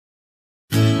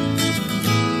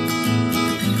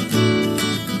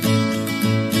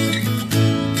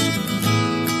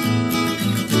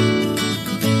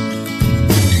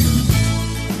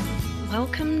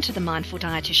Mindful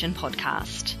Dietitian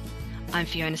podcast. I'm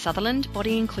Fiona Sutherland,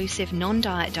 body-inclusive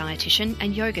non-diet dietitian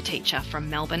and yoga teacher from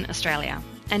Melbourne, Australia,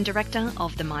 and director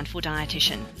of The Mindful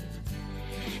Dietitian.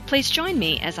 Please join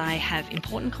me as I have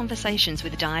important conversations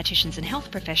with dietitians and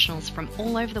health professionals from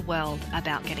all over the world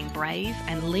about getting brave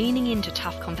and leaning into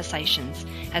tough conversations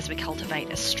as we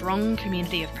cultivate a strong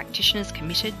community of practitioners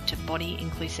committed to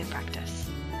body-inclusive practice.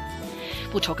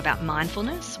 We'll talk about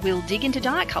mindfulness, we'll dig into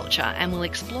diet culture, and we'll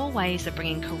explore ways of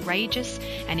bringing courageous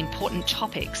and important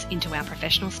topics into our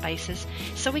professional spaces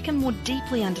so we can more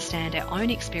deeply understand our own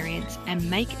experience and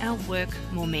make our work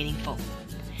more meaningful.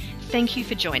 Thank you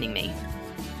for joining me.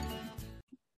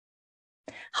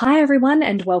 Hi everyone,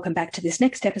 and welcome back to this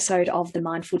next episode of the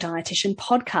Mindful Dietitian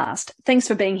podcast. Thanks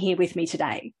for being here with me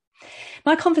today.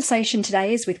 My conversation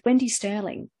today is with Wendy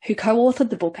Sterling, who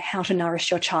co-authored the book How to Nourish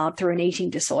Your Child Through an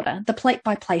Eating Disorder, The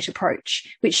Plate-by-Plate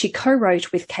Approach, which she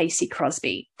co-wrote with Casey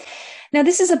Crosby. Now,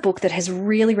 this is a book that has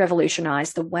really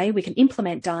revolutionised the way we can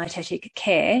implement dietetic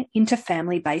care into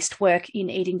family-based work in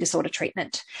eating disorder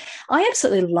treatment. I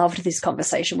absolutely loved this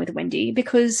conversation with Wendy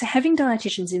because having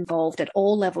dietitians involved at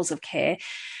all levels of care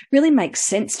really makes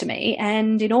sense to me,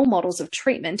 and in all models of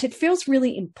treatment, it feels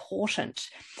really important.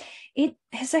 It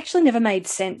has actually never made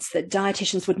sense that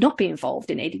dietitians would not be involved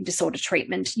in eating disorder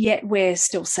treatment, yet we're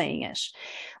still seeing it.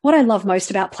 What I love most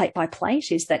about Plate by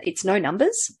Plate is that it's no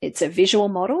numbers, it's a visual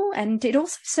model, and it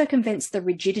also circumvents the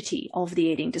rigidity of the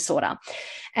eating disorder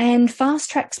and fast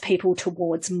tracks people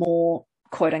towards more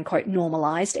quote-unquote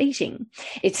normalised eating.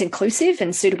 It's inclusive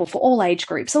and suitable for all age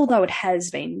groups, although it has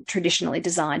been traditionally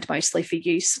designed mostly for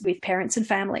use with parents and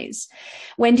families.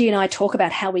 Wendy and I talk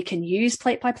about how we can use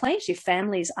Plate by Plate if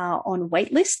families are on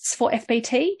wait lists for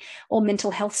FBT or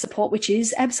mental health support, which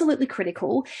is absolutely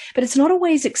critical, but it's not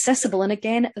always accessible. And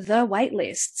again, the wait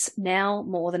lists now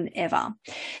more than ever.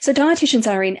 So dietitians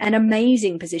are in an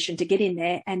amazing position to get in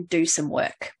there and do some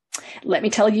work. Let me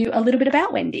tell you a little bit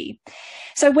about Wendy.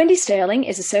 So Wendy Sterling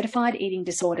is a certified eating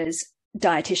disorders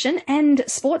dietitian and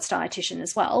sports dietitian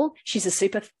as well. She's a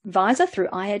supervisor through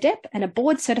IADEP and a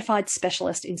board-certified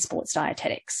specialist in sports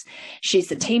dietetics. She's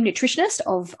the team nutritionist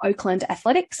of Oakland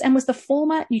Athletics and was the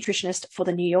former nutritionist for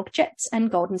the New York Jets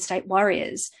and Golden State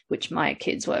Warriors, which my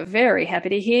kids were very happy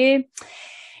to hear.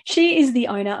 She is the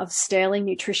owner of Sterling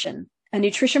Nutrition, a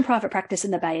nutrition private practice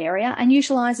in the Bay Area, and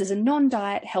utilises a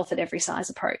non-diet health at every size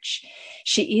approach.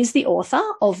 She is the author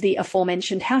of the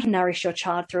aforementioned How to Nourish Your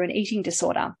Child Through an Eating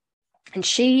Disorder. And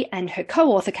she and her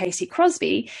co-author, Casey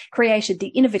Crosby, created the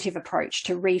innovative approach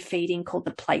to refeeding called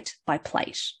the Plate by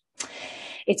Plate.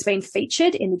 It's been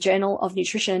featured in the Journal of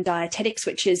Nutrition and Dietetics,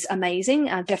 which is amazing.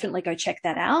 Definitely go check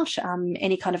that out.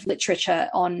 Any kind of literature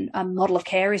on model of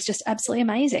care is just absolutely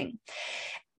amazing.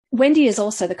 Wendy is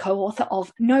also the co-author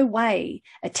of No Way,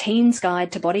 A Teen's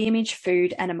Guide to Body Image,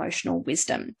 Food and Emotional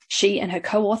Wisdom. She and her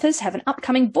co-authors have an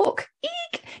upcoming book,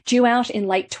 due out in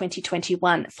late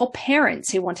 2021 for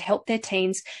parents who want to help their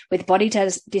teens with body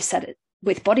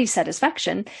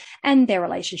satisfaction and their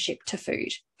relationship to food.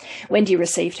 Wendy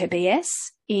received her BS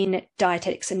in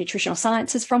Dietetics and Nutritional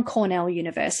Sciences from Cornell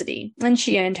University, and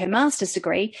she earned her master's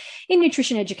degree in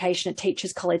Nutrition Education at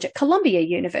Teachers College at Columbia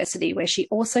University, where she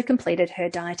also completed her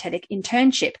dietetic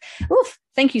internship. Oof,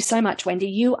 thank you so much, Wendy.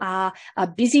 You are a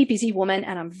busy, busy woman,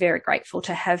 and I'm very grateful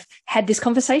to have had this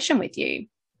conversation with you.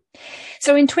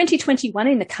 So in 2021,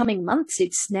 in the coming months,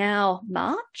 it's now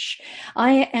March,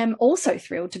 I am also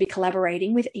thrilled to be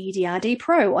collaborating with EDRD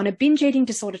Pro on a binge eating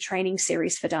disorder training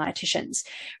series for dietitians.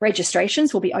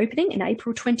 Registrations will be opening in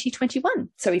April 2021.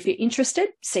 So if you're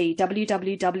interested, see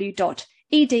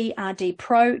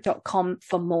www.edrdpro.com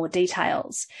for more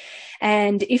details.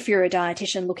 And if you're a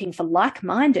dietitian looking for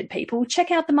like-minded people,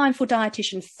 check out the Mindful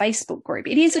Dietitian Facebook group.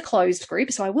 It is a closed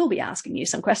group, so I will be asking you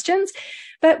some questions,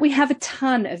 but we have a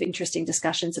ton of interesting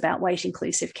discussions about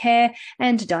weight-inclusive care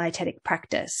and dietetic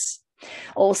practice.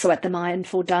 Also at the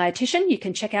Mindful Dietitian, you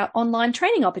can check out online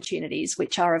training opportunities,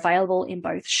 which are available in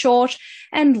both short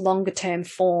and longer term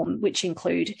form, which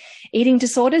include eating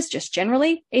disorders just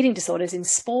generally, eating disorders in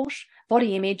sport,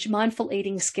 body image, mindful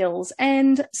eating skills,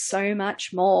 and so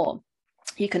much more.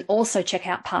 You can also check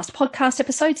out past podcast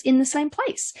episodes in the same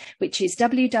place, which is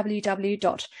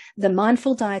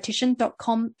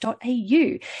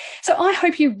www.themindfuldietitian.com.au. So I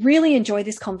hope you really enjoy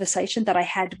this conversation that I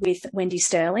had with Wendy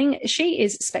Sterling. She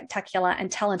is spectacular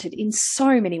and talented in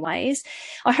so many ways.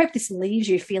 I hope this leaves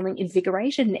you feeling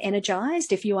invigorated and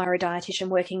energized if you are a dietitian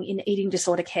working in eating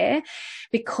disorder care,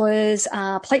 because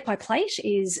Plate by Plate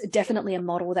is definitely a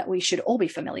model that we should all be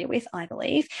familiar with, I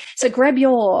believe. So grab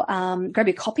your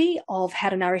copy of How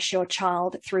to Nourish Your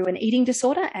Child Through an Eating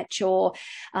Disorder at your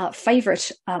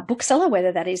favorite bookseller,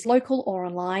 whether that is local or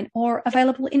online, or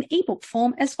available in ebook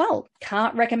form as well.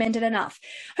 Can't recommend it enough.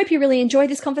 Hope you really enjoy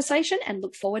this conversation and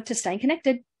look forward to staying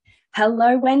connected.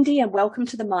 Hello, Wendy, and welcome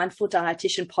to the Mindful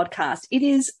Dietitian podcast. It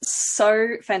is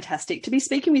so fantastic to be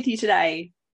speaking with you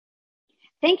today.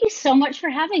 Thank you so much for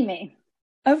having me.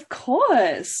 Of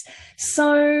course.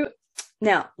 So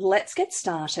now let's get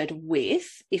started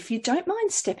with, if you don't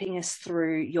mind stepping us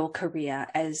through your career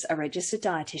as a registered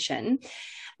dietitian,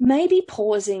 maybe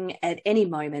pausing at any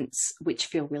moments which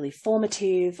feel really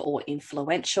formative or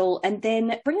influential, and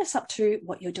then bring us up to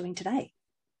what you're doing today.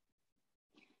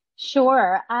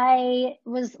 Sure. I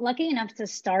was lucky enough to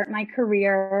start my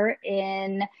career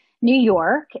in New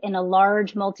York in a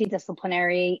large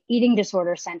multidisciplinary eating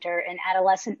disorder center in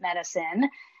adolescent medicine.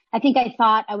 I think I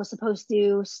thought I was supposed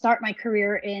to start my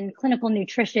career in clinical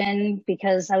nutrition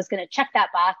because I was going to check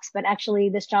that box, but actually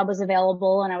this job was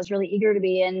available and I was really eager to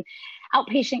be in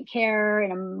outpatient care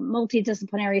in a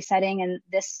multidisciplinary setting, and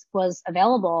this was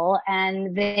available.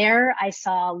 And there I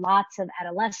saw lots of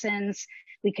adolescents.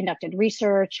 We conducted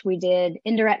research, we did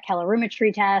indirect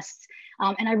calorimetry tests,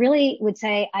 and I really would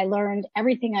say I learned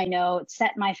everything I know. It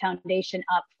set my foundation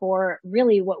up for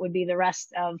really what would be the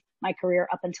rest of my career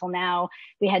up until now.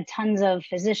 We had tons of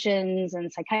physicians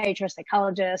and psychiatrists,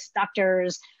 psychologists,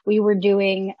 doctors. We were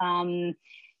doing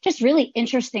just really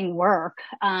interesting work.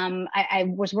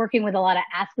 I was working with a lot of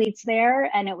athletes there,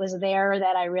 and it was there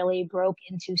that I really broke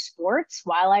into sports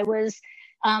while I was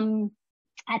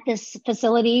at this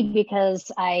facility,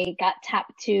 because I got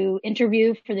tapped to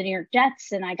interview for the New York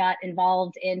Jets and I got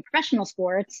involved in professional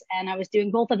sports, and I was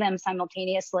doing both of them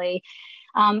simultaneously.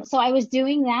 So I was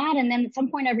doing that. And then at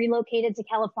some point I relocated to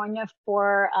California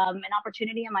for an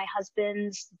opportunity in my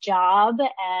husband's job.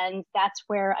 And that's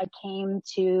where I came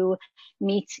to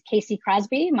meet Casey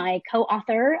Crosby, my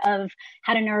co-author of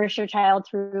How to Nourish Your Child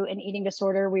Through an Eating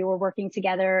Disorder. We were working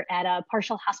together at a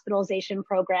partial hospitalization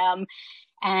program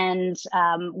and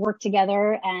worked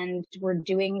together, and we're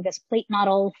doing this plate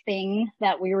model thing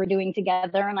that we were doing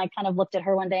together. And I kind of looked at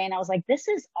her one day and I was like, this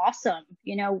is awesome.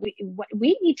 You know,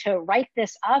 we need to write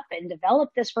this up and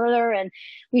develop this further. And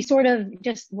we sort of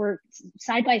just were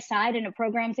side by side in a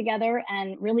program together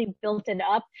and really built it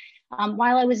up.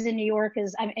 While I was in New York,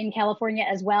 in California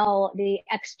as well, the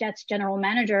ex-Jets general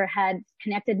manager had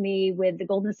connected me with the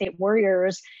Golden State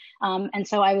Warriors. And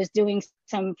so I was doing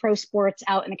some pro sports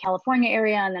out in the California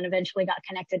area, and then eventually got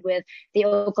connected with the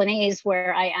Oakland A's,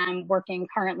 where I am working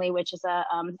currently, which is a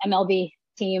MLB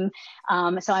team.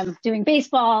 So I'm doing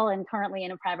baseball and currently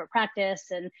in a private practice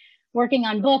and working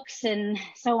on books and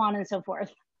so on and so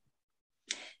forth.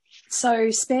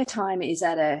 So spare time is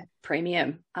at a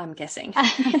premium, I'm guessing.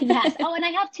 Yes. Oh, and I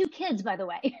have 2 kids, by the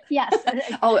way. Yes.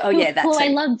 Oh yeah, that's who I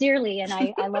love dearly, and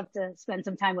I love to spend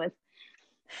some time with.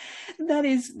 That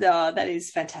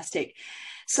is fantastic.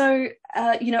 So,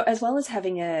 as well as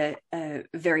having a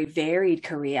very varied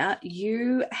career,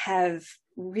 you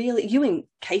and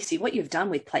Casey, what you've done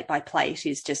with Plate by Plate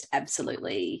is just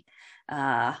absolutely,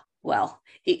 I don't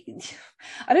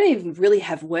even really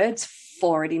have words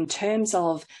for it in terms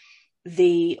of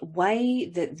the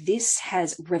way that this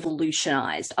has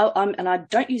revolutionized. And I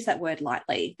don't use that word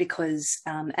lightly because,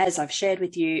 as I've shared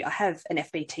with you, I have an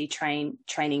FBT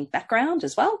training background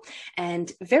as well,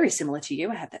 and very similar to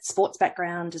you, I have that sports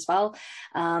background as well.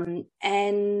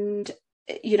 And,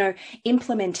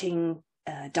 implementing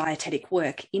dietetic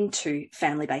work into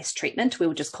family-based treatment,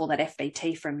 we'll just call that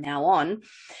FBT from now on,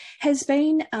 has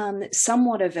been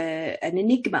somewhat of an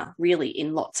enigma, really,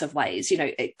 in lots of ways.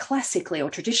 Classically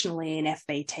or traditionally in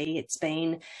FBT, it's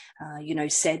been,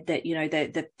 said that,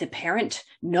 the parent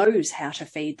knows how to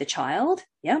feed the child,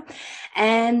 yeah,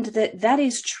 and that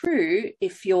is true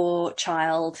if your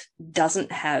child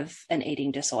doesn't have an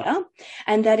eating disorder,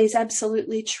 and that is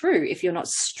absolutely true if you're not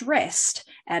stressed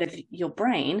out of your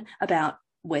brain about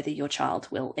whether your child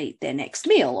will eat their next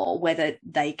meal, or whether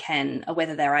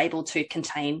they're able to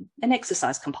contain an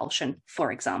exercise compulsion,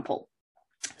 for example.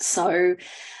 So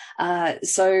I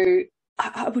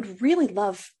would really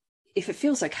love, if it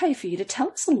feels okay for you, to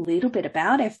tell us a little bit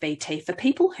about FBT for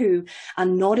people who are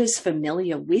not as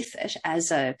familiar with it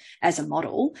as a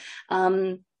model.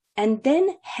 And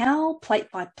then how Plate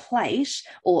by Plate,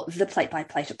 or the Plate by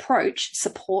Plate approach,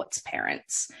 supports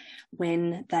parents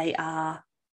when they are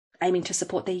aiming to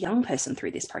support their young person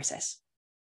through this process.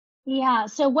 Yeah.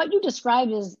 So what you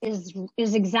described is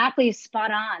exactly spot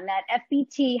on. That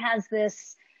FBT has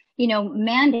this,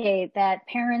 mandate that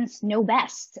parents know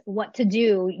best what to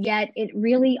do, yet it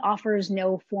really offers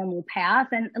no formal path.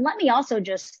 And let me also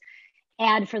just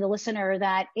add for the listener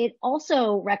that it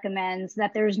also recommends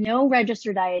that there's no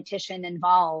registered dietitian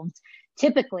involved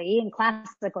typically and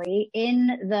classically in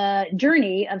the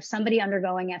journey of somebody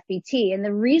undergoing FBT. And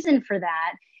the reason for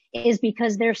that is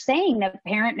because they're saying that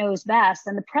parent knows best,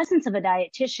 and the presence of a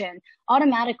dietitian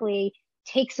automatically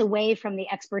takes away from the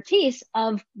expertise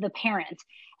of the parent.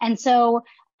 And so,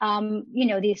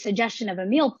 the suggestion of a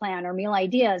meal plan or meal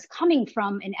ideas coming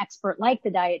from an expert like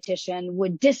the dietitian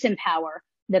would disempower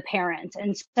the parent.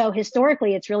 And so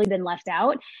historically, it's really been left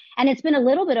out. And it's been a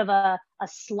little bit of a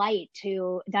slight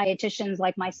to dietitians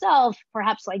like myself,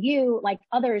 perhaps like you, like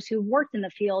others who've worked in the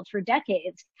field for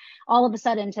decades, all of a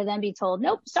sudden to then be told,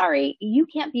 nope, sorry, you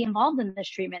can't be involved in this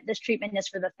treatment. This treatment is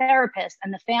for the therapist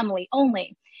and the family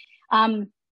only.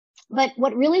 But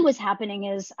what really was happening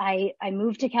is I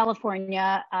moved to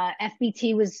California.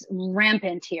 FBT was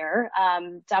rampant here.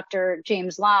 Dr.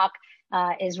 James Locke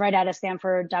is right out of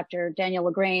Stanford. Dr. Daniel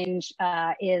LaGrange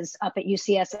is up at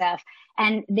UCSF.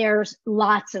 And there's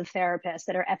lots of therapists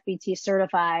that are FBT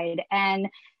certified. And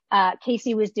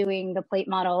Casey was doing the plate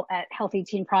model at Healthy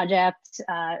Teen Project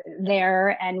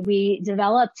there. And we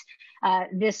developed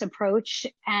this approach.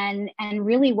 And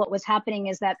really what was happening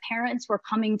is that parents were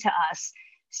coming to us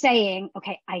saying,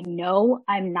 okay, I know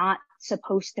I'm not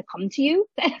supposed to come to you.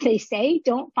 They say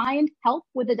don't find help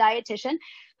with a dietitian.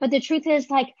 But the truth is,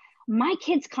 like, my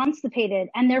kid's constipated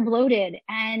and they're bloated,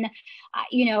 and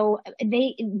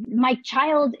my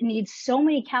child needs so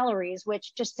many calories,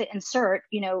 which, just to insert,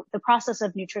 the process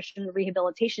of nutrition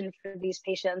rehabilitation for these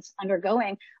patients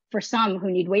undergoing, for some who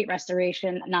need weight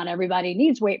restoration, not everybody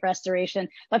needs weight restoration,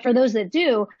 but for those that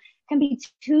do, can be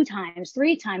 2 times,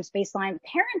 3 times baseline.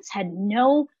 Parents had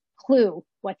no clue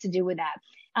what to do with that.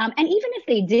 And even if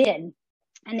they did,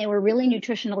 and they were really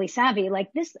nutritionally savvy,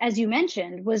 like this, as you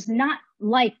mentioned, was not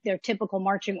like their typical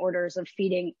marching orders of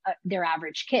feeding their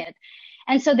average kid.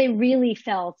 And so they really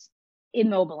felt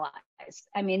immobilized.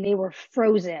 I mean, they were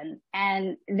frozen,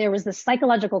 and there was this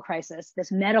psychological crisis,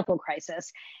 this medical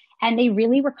crisis, and they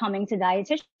really were coming to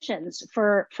dietitians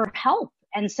for help.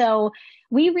 And so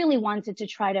we really wanted to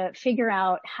try to figure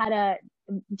out how to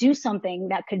do something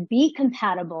that could be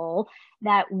compatible,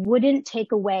 that wouldn't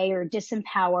take away or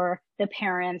disempower the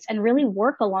parents, and really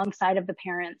work alongside of the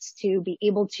parents to be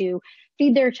able to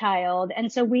feed their child. And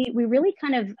so we really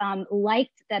kind of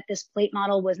liked that this plate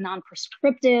model was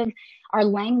non-prescriptive. Our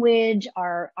language,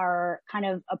 our kind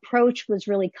of approach was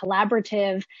really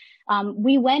collaborative.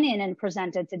 We went in and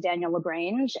presented to Daniel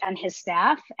LaGrange and his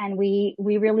staff, and we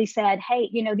really said,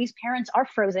 hey, these parents are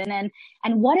frozen,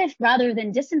 and what if, rather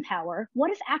than disempower,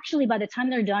 what if actually by the time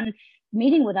they're done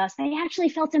meeting with us, they actually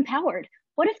felt empowered?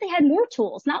 What if they had more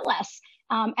tools, not less?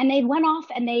 And they went off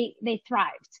and they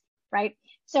thrived, right?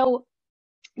 So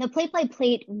the plate by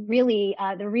plate, really,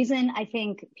 the reason I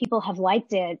think people have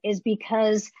liked it is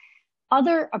because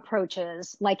other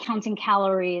approaches like counting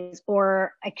calories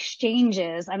or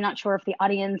exchanges, I'm not sure if the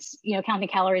audience, counting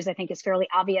calories, I think, is fairly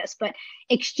obvious, but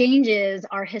exchanges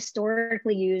are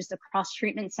historically used across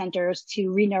treatment centers to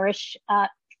renourish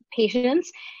patients.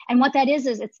 And what that is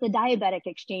it's the diabetic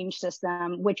exchange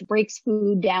system, which breaks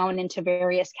food down into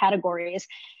various categories.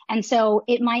 And so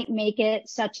it might make it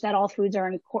such that all foods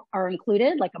are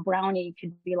included, like a brownie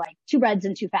could be like 2 breads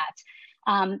and 2 fats.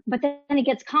 But then it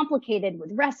gets complicated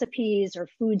with recipes or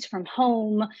foods from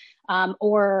home,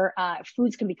 or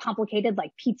foods can be complicated,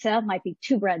 like pizza might be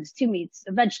 2 breads, 2 meats,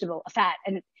 a vegetable, a fat.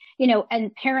 And,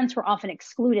 and parents were often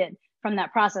excluded from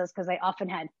that process because they often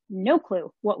had no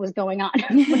clue what was going on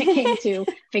when it came to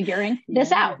figuring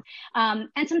this out. And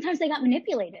sometimes they got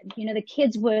manipulated. The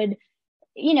kids would,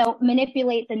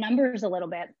 manipulate the numbers a little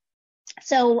bit.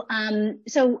 So, and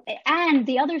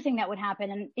the other thing that would happen,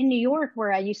 and in New York,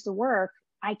 where I used to work,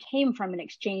 I came from an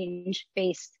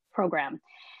exchange-based program.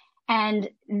 And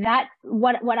that,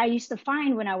 what I used to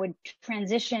find when I would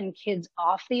transition kids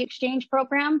off the exchange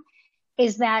program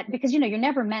is that, because, you're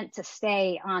never meant to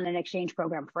stay on an exchange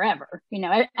program forever.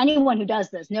 Anyone who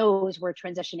does this knows we're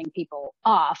transitioning people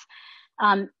off.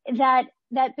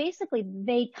 That basically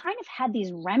they kind of had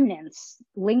these remnants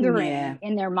lingering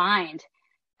in their mind,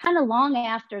 kind of long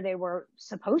after they were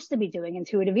supposed to be doing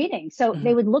intuitive eating. So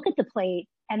they would look at the plate,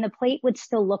 and the plate would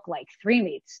still look like 3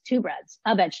 meats, 2 breads,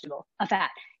 a vegetable, a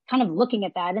fat, kind of looking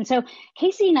at that. And so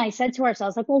Casey and I said to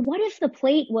ourselves, like, well, what if the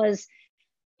plate was,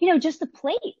 just a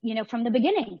plate, from the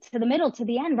beginning to the middle to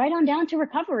the end, right on down to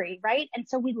recovery, right? And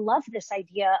so we love this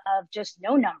idea of just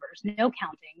no numbers, no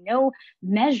counting, no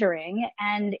measuring.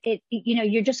 And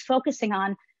you're just focusing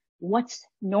on what's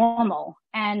normal,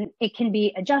 and it can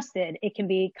be adjusted, it can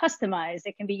be customized,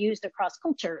 it can be used across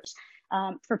cultures.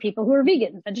 for people who are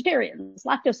vegans, vegetarians,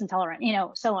 lactose intolerant,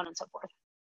 so on and so forth.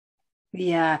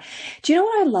 Yeah. Do you know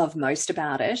what I love most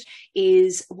about it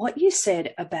is what you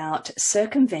said about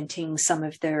circumventing some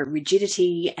of the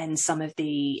rigidity and some of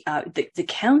the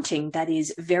counting that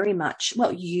is very much,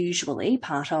 well, usually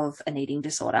part of an eating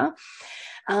disorder.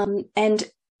 And,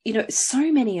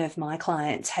 so many of my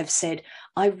clients have said,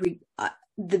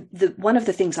 one of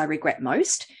the things I regret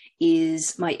most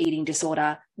is my eating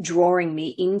disorder drawing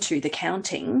me into the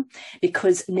counting,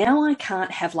 because now I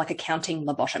can't have like a counting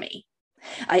lobotomy.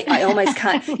 I almost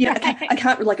can't, I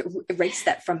can't like erase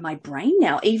that from my brain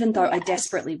now, even though I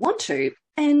desperately want to.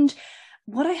 And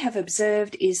what I have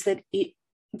observed is that it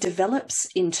develops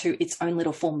into its own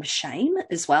little form of shame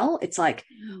as well. It's like,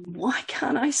 why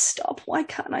can't I stop? Why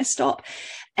can't I stop?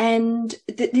 And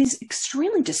that is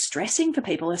extremely distressing for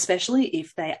people, especially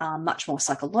if they are much more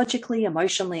psychologically,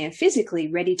 emotionally, and physically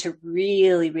ready to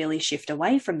really, really shift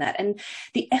away from that. And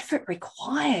the effort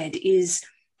required is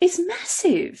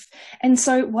massive. And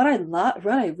so what I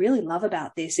really love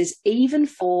about this is, even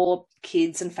for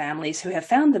kids and families who have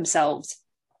found themselves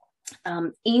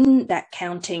in that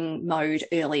counting mode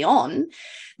early on,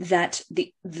 that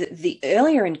the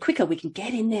earlier and quicker we can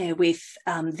get in there with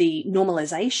the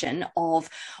normalization of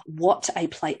what a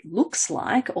plate looks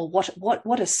like, or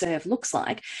what a serve looks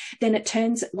like, then it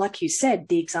turns, like you said,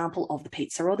 the example of the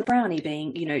pizza or the brownie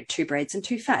being, 2 breads and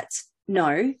 2 fats.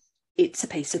 No, it's a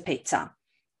piece of pizza.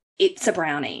 It's a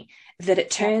brownie. That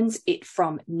it turns it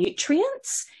from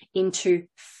nutrients into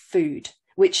food,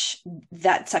 which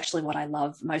that's actually what I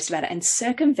love most about it, and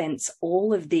circumvents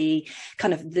all of the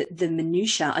kind of the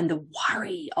minutiae and the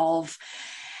worry of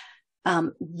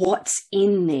what's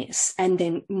in this, and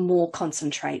then more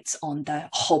concentrates on the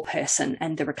whole person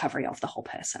and the recovery of the whole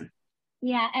person.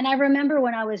 Yeah. And I remember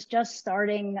when I was just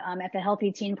starting at the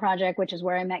Healthy Teen Project, which is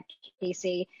where I met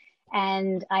Casey,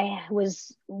 and I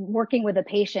was working with a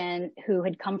patient who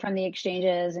had come from the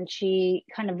exchanges, and she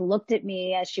kind of looked at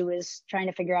me as she was trying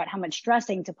to figure out how much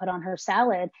dressing to put on her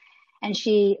salad. And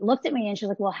she looked at me and she's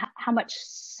like, well, how much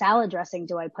salad dressing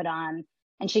do I put on?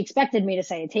 And she expected me to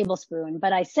say a tablespoon,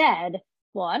 but I said,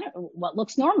 well, what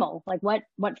looks normal? Like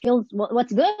what's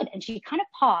good? And she kind of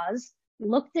paused,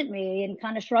 looked at me and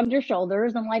kind of shrugged her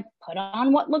shoulders and like put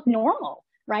on what looked normal.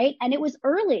 Right. And it was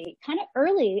kind of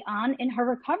early on in her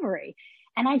recovery.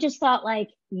 And I just thought, like,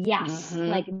 yes,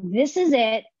 like this is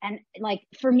it. And like,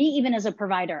 for me, even as a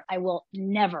provider, I will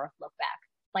never look back,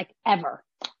 like ever.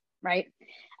 Right.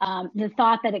 The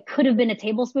thought that it could have been a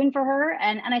tablespoon for her.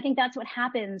 And I think that's what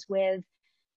happens with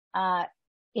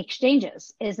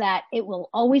exchanges, is that it will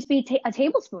always be a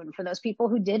tablespoon for those people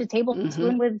who did a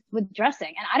tablespoon with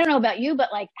dressing. And I don't know about you,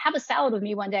 but like, have a salad with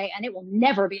me one day and it will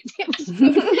never be a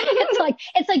tablespoon.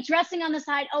 it's like dressing on the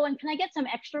side. Oh, and can I get some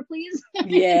extra, please?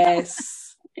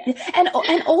 Yes. Yeah. And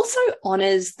also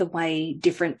honors the way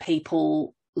different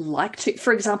people like to,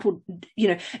 for example,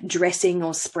 dressing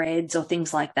or spreads or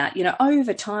things like that,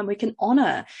 over time we can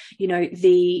honor,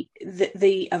 the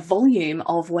volume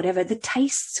of whatever that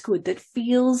tastes good, that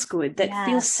feels good, that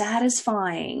feels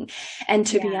satisfying, and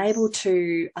to be able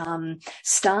to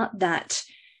start that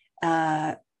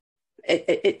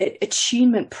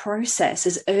attunement process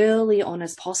as early on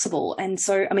as possible. And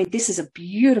so, I mean, this is a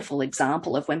beautiful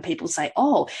example of when people say,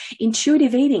 oh,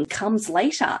 intuitive eating comes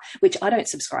later, which I don't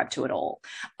subscribe to at all.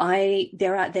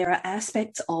 There are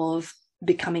aspects of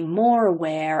becoming more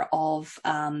aware of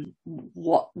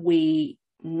what we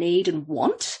need and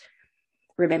want,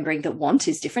 remembering that want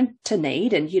is different to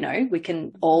need. And,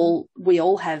 we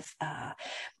all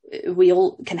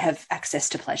can have access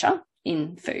to pleasure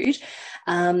in food.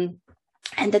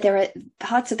 And that there are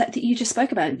parts of that you just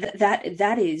spoke about.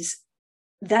 That is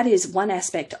one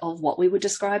aspect of what we would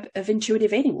describe of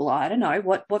intuitive eating. Well, I don't know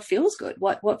what feels good,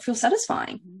 what feels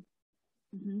satisfying.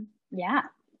 Mm-hmm. Yeah.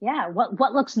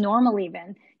 What looks normal,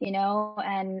 even,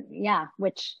 and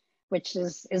which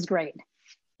is great.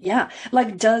 Yeah,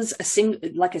 like does a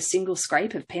single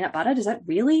scrape of peanut butter, does that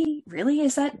really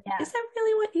is that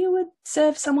really what you would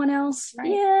serve someone else?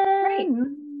 Right. Yeah, right.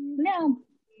 No.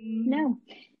 Nope.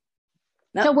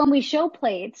 So when we show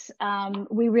plates,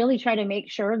 we really try to make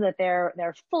sure that they're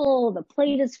full, the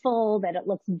plate is full, that it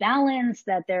looks balanced,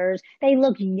 that they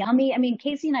look yummy. I mean,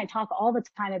 Casey and I talk all the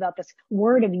time about this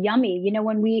word of yummy.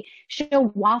 When we show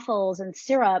waffles and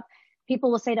syrup,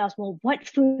 people will say to us, well, what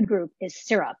food group is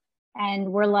syrup?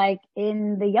 And we're like,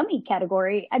 in the yummy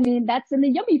category. I mean, that's in the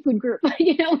yummy food group.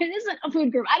 It isn't a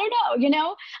food group. I don't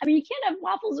know, I mean, you can't have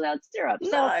waffles without syrup.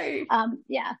 So, no.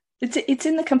 Yeah. It's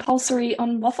in the compulsory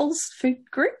on waffles food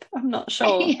group. I'm not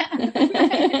sure.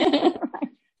 Yeah.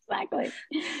 Exactly.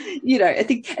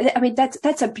 I mean,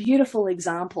 that's a beautiful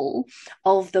example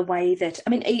of the way that, I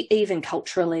mean, even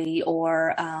culturally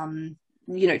or,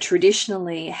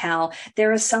 traditionally, how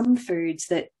there are some foods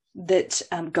that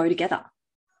go together.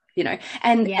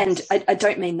 And Yes. I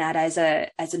don't mean that as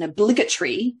an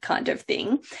obligatory kind of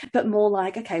thing, but more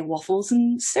like, okay, waffles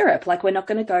and syrup. Like, we're not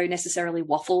going to go necessarily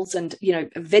waffles and,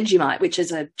 Vegemite, which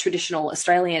is a traditional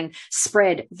Australian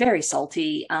spread, very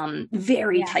salty,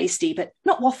 very tasty, but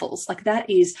not waffles. Like, that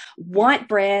is white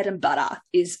bread and butter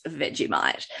is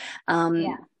Vegemite.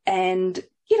 And,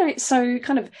 so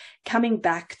kind of coming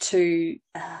back to,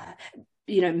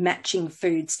 matching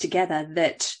foods together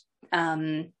that,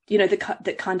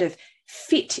 that kind of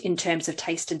fit in terms of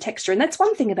taste and texture. And that's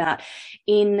one thing about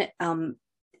in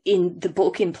the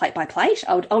book, in Plate by Plate,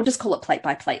 I'll just call it Plate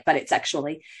by Plate, but it's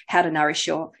actually How to Nourish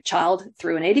Your Child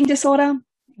Through an Eating Disorder.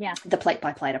 Yeah. The Plate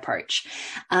by Plate approach.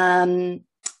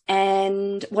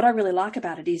 And what I really like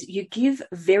about it is you give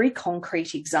very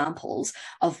concrete examples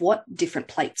of what different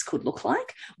plates could look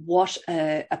like, what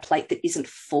a plate that isn't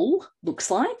full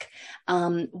looks like,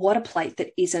 what a plate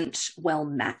that isn't well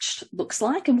matched looks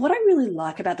like. And what I really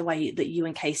like about the way that you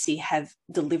and Casey have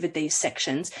delivered these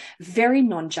sections, very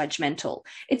non-judgmental.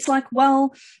 It's like,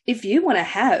 well, if you want to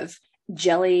have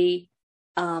jelly,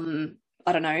 I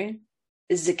don't know,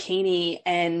 zucchini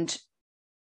and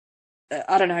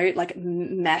I don't know, like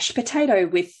mashed potato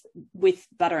with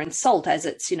butter and salt, as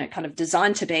it's, kind of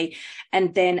designed to be,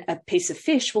 and then a piece of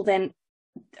fish, well then,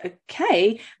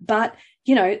 okay, but,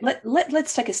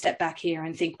 let's take a step back here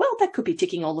and think, well, that could be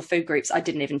ticking all the food groups. I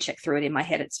didn't even check through it in my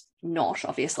head. It's not,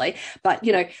 obviously, but,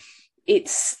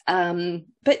 it's, but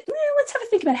let's have a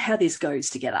think about how this goes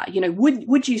together.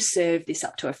 Would you serve this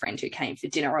up to a friend who came for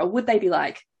dinner, or would they be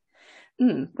like,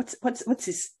 what's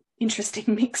this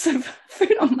interesting mix of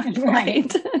food on my plate?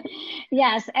 Right.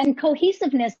 Yes. And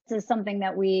cohesiveness is something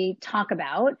that we talk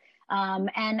about.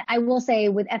 And I will say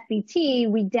with FBT,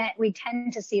 we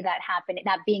tend to see that happen,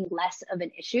 that being less of an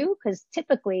issue, because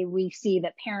typically we see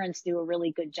that parents do a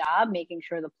really good job making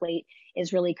sure the plate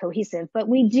is really cohesive. But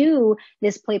we do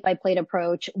this plate by plate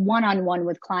approach one-on-one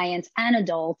with clients and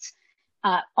adults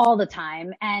all the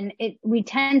time. And we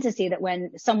tend to see that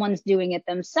when someone's doing it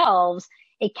themselves,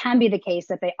 it can be the case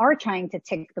that they are trying to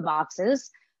tick the boxes,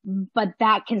 but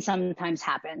that can sometimes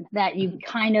happen, that you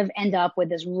kind of end up with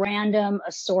this random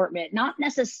assortment, not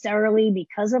necessarily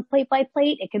because of plate by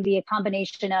plate. It can be a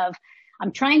combination of,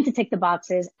 I'm trying to tick the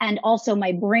boxes, and also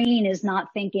my brain is not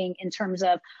thinking in terms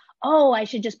of, oh, I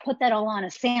should just put that all on a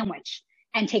sandwich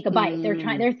and take a bite.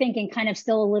 They're thinking kind of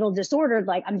still a little disordered,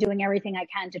 like I'm doing everything I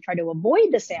can to try to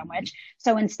avoid the sandwich.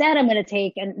 So instead I'm going to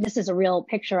take, and this is a real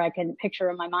picture I can picture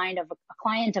in my mind of a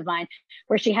client of mine,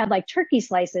 where she had like turkey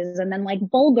slices and then like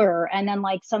bulgur and then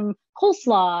like some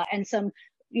coleslaw and some,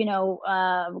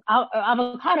 avocado.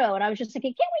 And I was just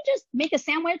thinking, can't we just make a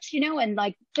sandwich, and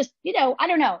like, just, I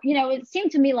don't know, it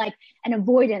seemed to me like an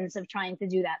avoidance of trying to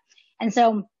do that. And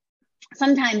so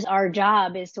sometimes our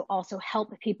job is to also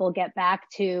help people get back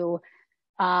to,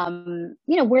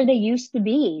 where they used to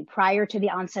be prior to the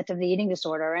onset of the eating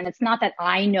disorder. And it's not that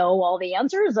I know all the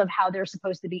answers of how they're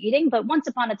supposed to be eating, but once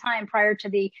upon a time, prior to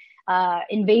the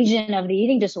invasion of the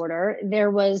eating disorder,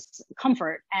 there was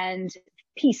comfort and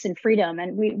peace and freedom.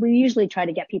 And we usually try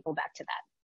to get people back to that.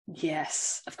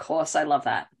 Yes, of course. I love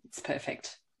that. It's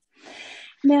perfect.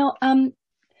 Now,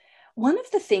 one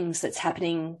of the things that's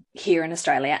happening here in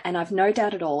Australia, and I've no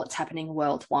doubt at all it's happening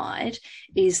worldwide,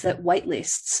 is that wait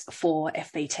lists for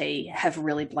FBT have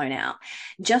really blown out.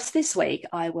 Just this week,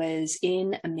 I was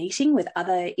in a meeting with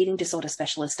other eating disorder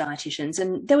specialist dietitians,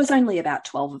 and there was only about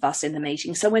 12 of us in the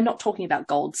meeting. So we're not talking about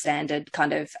gold standard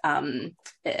kind of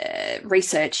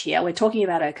research here. We're talking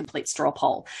about a complete straw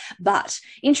poll. But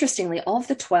interestingly, of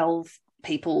the 12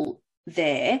 people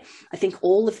there, I think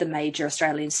all of the major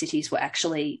Australian cities were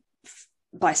actually,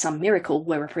 by some miracle,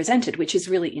 were represented, which is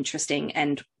really interesting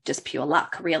and just pure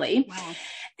luck, really. Wow.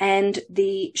 And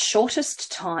the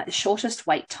shortest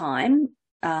wait time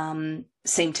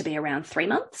seemed to be around 3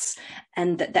 months,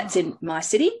 and that's in my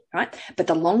city, right? But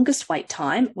the longest wait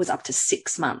time was up to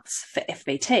 6 months for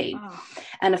FBT.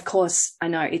 And of course, I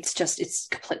know it's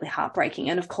completely heartbreaking.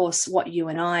 And of course, what you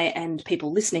and I and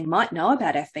people listening might know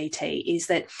about FBT is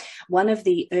that one of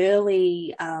the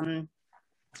early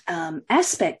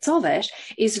aspects of it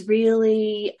is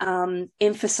really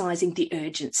emphasizing the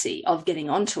urgency of getting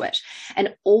onto it.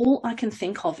 And all I can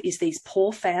think of is these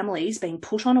poor families being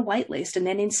put on a wait list, and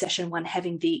then in session one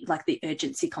having the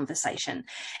urgency conversation.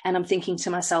 And I'm thinking to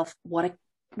myself, what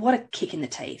a kick in the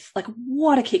teeth. Like,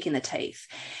 what a kick in the teeth.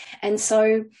 And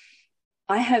so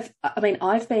I've been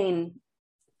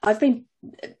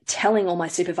telling all my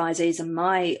supervisees and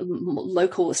my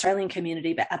local Australian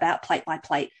community about Plate by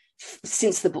Plate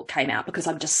since the book came out, because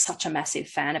I'm just such a massive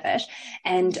fan of it.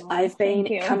 And I've been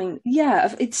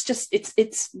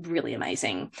it's really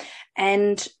amazing.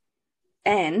 And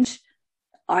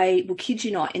I will kid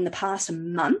you not, in the past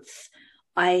month,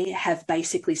 I have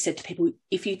basically said to people,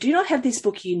 if you do not have this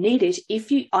book, you need it.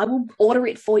 I will order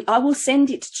it for you. I will send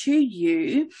it to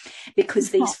you,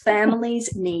 because these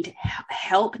families need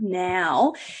help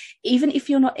now. Even if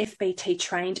you're not FBT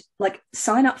trained, like,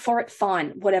 sign up for it,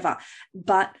 fine, whatever.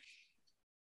 But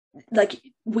like,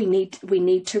 we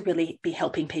need to really be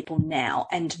helping people now,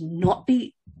 and not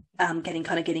be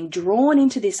getting drawn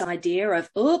into this idea of,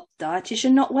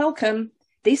 dietitian not welcome.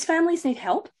 These families need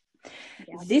help.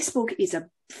 Yeah. This book is a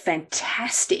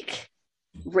fantastic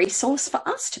resource for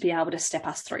us to be able to step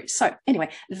us through. So anyway,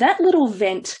 that little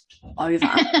vent over.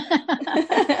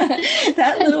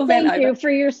 Thank you for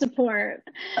your support.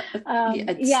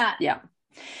 Yeah.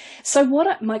 So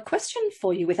my question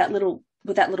for you with that little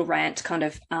rant kind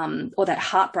of, or that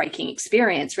heartbreaking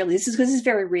experience, really, this is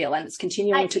very real, and it's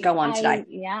continuing to go on today.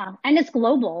 Yeah. And it's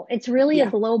global. It's really a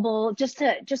global, just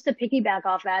to piggyback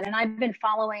off that. And I've been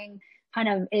following kind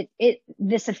of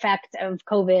this effect of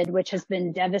COVID, which has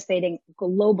been devastating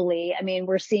globally. I mean,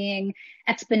 we're seeing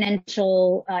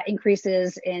exponential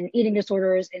increases in eating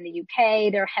disorders in the UK.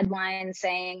 There are headlines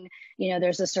saying,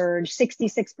 there's a surge,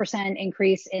 66%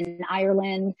 increase in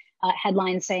Ireland,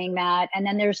 headlines saying that. And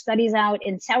then there's studies out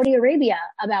in Saudi Arabia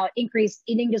about increased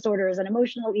eating disorders and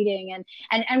emotional eating.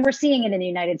 And we're seeing it in the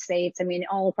United States. I mean,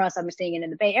 all across, I'm seeing it in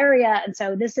the Bay Area. And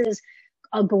so this is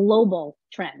a global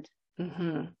trend.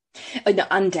 Mm-hmm. No,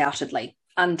 undoubtedly.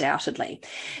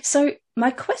 So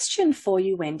my question for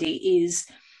you, Wendy, is,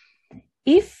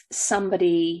 if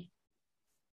somebody,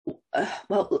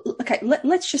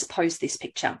 let's just pose this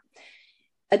picture.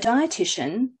 A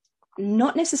dietitian,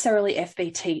 not necessarily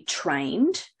FBT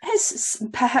trained, has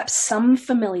perhaps some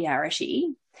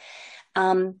familiarity,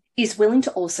 is willing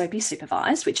to also be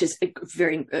supervised, which is a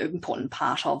very important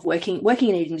part of working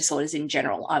in eating disorders in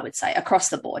general, I would say, across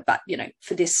the board. But,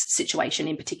 for this situation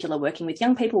in particular, working with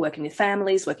young people, working with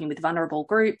families, working with vulnerable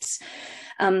groups.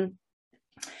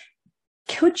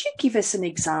 Could you give us an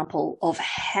example of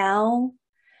how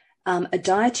a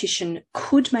dietitian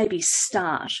could maybe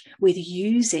start with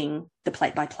using the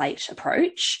plate-by-plate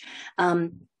approach?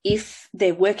 If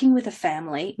they're working with a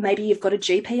family, maybe you've got a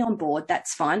GP on board,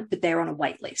 that's fine, but they're on a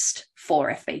wait list for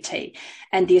FBT.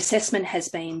 And the assessment has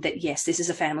been that, yes, this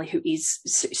is a family who is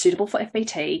suitable for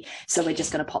FBT, so we're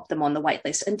just going to pop them on the wait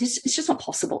list. And it's just not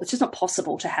possible. It's just not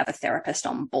possible to have a therapist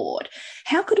on board.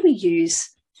 How could we use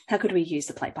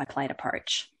the plate-by-plate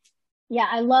approach? Yeah,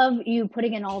 I love you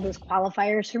putting in all those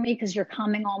qualifiers for me, because you're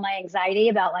calming all my anxiety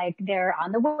about, like, they're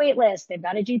on the wait list, they've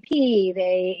got a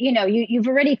GP, you've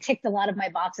already ticked a lot of my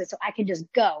boxes, so I can just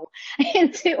go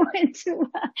into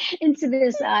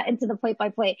the plate by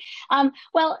plate.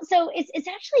 So it's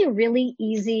actually a really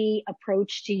easy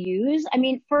approach to use. I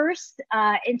mean, first,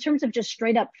 in terms of just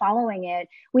straight up following it,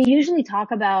 we usually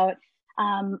talk about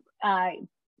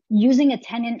using a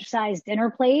 10-inch size dinner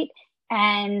plate.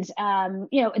 And,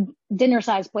 a dinner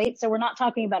size plate. So we're not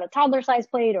talking about a toddler size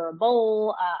plate or a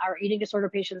bowl. Our eating disorder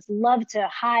patients love to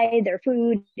hide their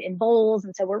food in bowls.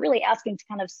 And so we're really asking to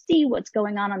kind of see what's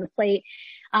going on the plate.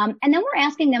 And then we're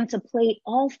asking them to plate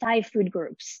all 5 food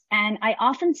groups. And I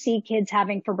often see kids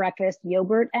having for breakfast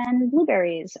yogurt and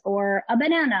blueberries, or a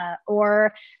banana,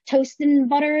 or toast and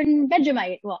butter and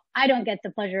Vegemite. Well, I don't get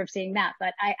the pleasure of seeing that,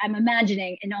 but I'm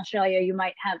imagining in Australia you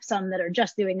might have some that are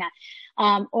just doing that.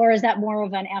 Or is that more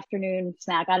of an afternoon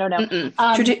snack? I don't know.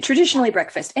 Traditionally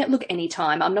breakfast. Look,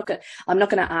 anytime. I'm not going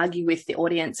to argue with the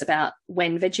audience about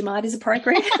when Vegemite is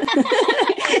appropriate.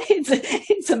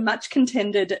 It's a much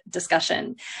contended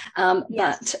discussion.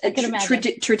 Yes, but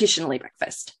traditionally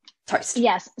breakfast. Toast.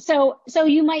 Yes. So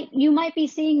you might be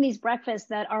seeing these breakfasts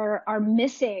that are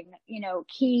missing,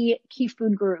 key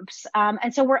food groups.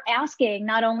 And so we're asking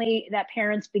not only that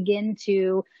parents begin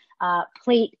to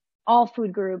plate all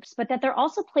food groups, but that they're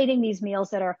also plating these meals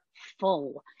that are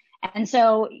full. And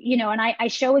so, and I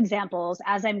show examples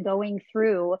as I'm going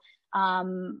through,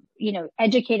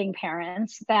 educating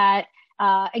parents, that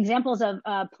examples of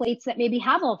plates that maybe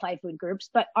have all 5 food groups,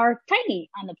 but are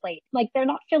tiny on the plate. Like, they're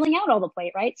not filling out all the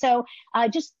plate, right? So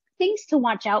just things to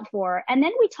watch out for. And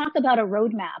then we talk about a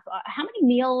roadmap. How many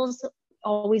meals?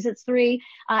 Always it's 3.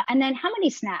 And then how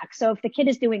many snacks? So if the kid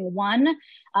is doing 1,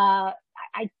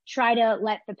 I try to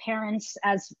let the parents,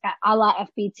 as a la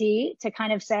FBT, to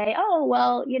kind of say, oh,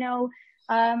 well,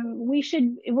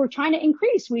 we're trying to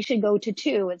increase, we should go to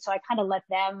 2. And so I kind of let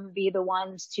them be the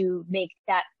ones to make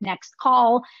that next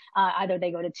call. Either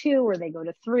they go to 2 or they go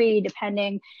to 3,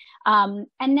 depending. And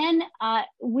then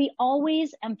we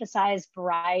always emphasize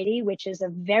variety, which is a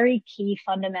very key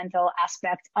fundamental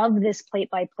aspect of this plate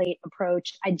by plate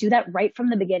approach. I do that right from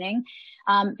the beginning,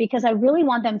 because I really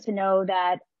want them to know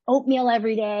that oatmeal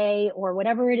every day, or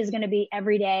whatever it is going to be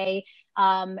every day,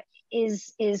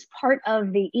 is part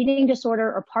of the eating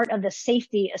disorder, or part of the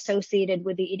safety associated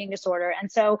with the eating disorder.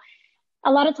 And so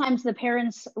a lot of times the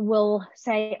parents will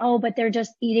say, oh, but they're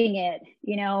just eating it,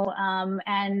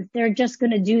 and they're just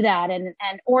going to do that.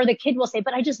 Or the kid will say,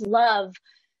 but I just love,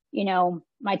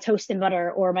 my toast and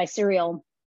butter, or my cereal,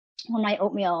 or my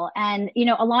oatmeal. And,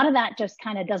 a lot of that just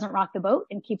kind of doesn't rock the boat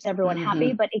and keeps everyone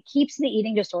happy, but it keeps the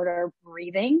eating disorder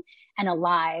breathing and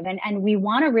alive. And we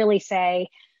want to really say,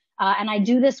 and I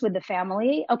do this with the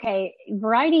family. Okay,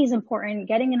 variety is important.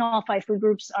 Getting in all 5 food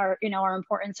groups are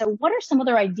important. So what are some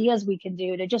other ideas we can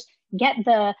do to just get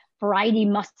the variety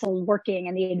muscle working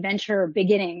and the adventure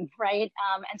beginning, right?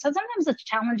 And so sometimes it's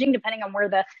challenging depending on where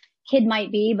the kid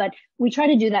might be, but we try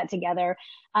to do that together.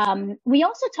 We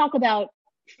also talk about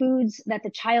foods that the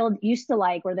child used to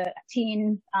like, or the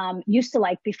teen used to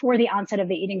like before the onset of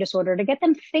the eating disorder, to get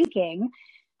them thinking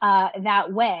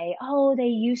that way. Oh, they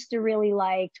used to really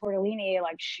like tortellini,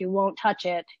 like she won't touch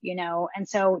it, And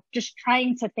so just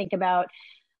trying to think about,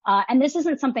 and this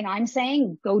isn't something I'm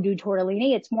saying, go do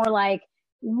tortellini. It's more like,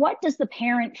 what does the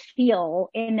parent feel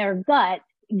in their gut,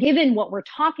 given what we're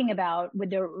talking about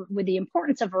with the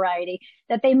importance of variety,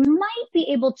 that they might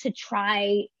be able to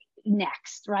try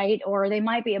next, right? Or they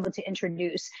might be able to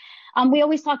introduce. We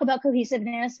always talk about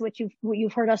cohesiveness, which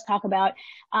you've heard us talk about.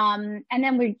 And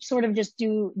then we sort of just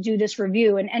do this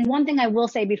review. And one thing I will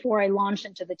say before I launch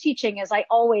into the teaching is, I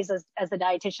always, as a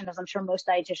dietitian, as I'm sure most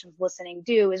dietitians listening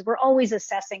do, is we're always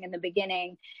assessing in the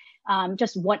beginning,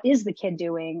 just what is the kid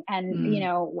doing,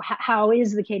 and how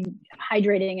is the kid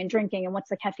hydrating and drinking, and what's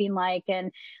the caffeine like,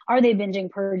 and are they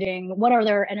binging, purging, what are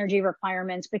their energy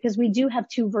requirements? Because we do have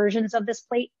 2 versions of this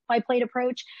plate by plate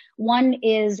approach. One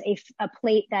is a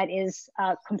plate that is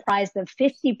comprised of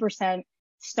 50%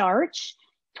 starch,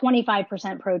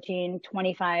 25% protein,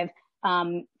 25%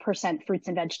 fruits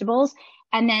and vegetables.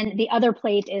 And then the other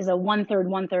plate is a 1/3,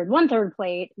 1/3, 1/3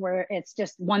 plate, where it's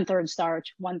just 1/3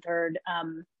 starch, 1/3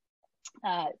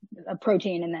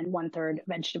 protein, and then 1/3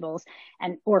 vegetables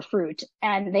or fruit.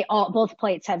 And both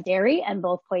plates have dairy, and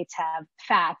both plates have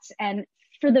fats. And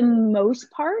for the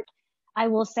most part, I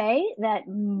will say that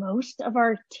most of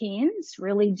our teens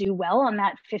really do well on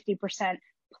that 50%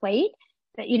 plate.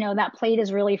 That, that plate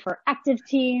is really for active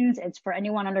teens. It's for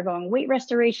anyone undergoing weight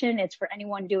restoration. It's for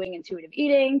anyone doing intuitive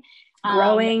eating.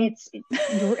 Growing. It's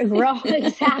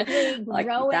exactly. Like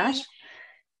growing. that.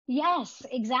 Yes,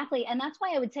 exactly. And that's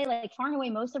why I would say, like, far and away,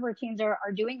 most of our teens are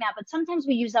doing that. But sometimes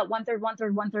we use that 1/3,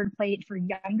 1/3, 1/3 plate for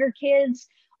younger kids,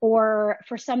 or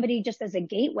for somebody just as a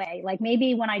gateway. Like,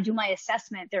 maybe when I do my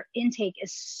assessment, their intake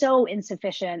is so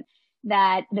insufficient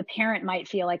that the parent might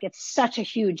feel like it's such a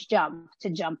huge jump to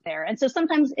jump there. And so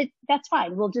sometimes that's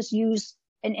fine. We'll just use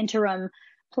an interim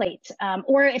plate.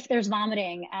 Or if there's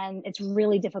vomiting and it's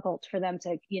really difficult for them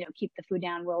to, keep the food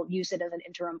down, we'll use it as an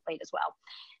interim plate as well.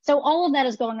 So all of that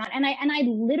is going on. And I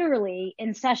literally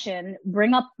in session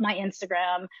bring up my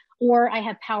Instagram, or I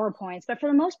have PowerPoints, but for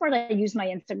the most part, I use my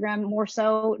Instagram more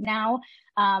so now.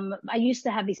 I used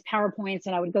to have these PowerPoints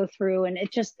and I would go through, and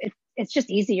it's just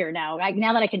easier now.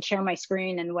 Now that I can share my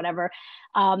screen and whatever.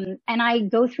 And I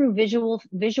go through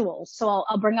visuals. So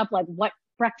I'll bring up, like, what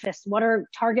breakfast, what are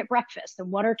target breakfasts,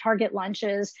 and what are target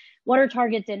lunches, what are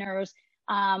target dinners,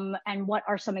 and what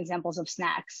are some examples of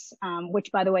snacks,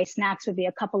 which, by the way, snacks would be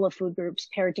a couple of food groups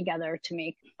paired together to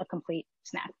make a complete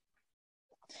snack.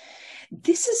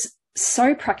 This is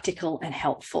so practical and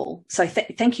helpful. So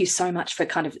thank you so much for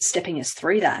kind of stepping us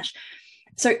through that.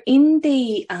 So in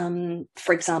the,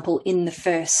 for example, in the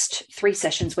first 3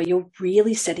 sessions where you're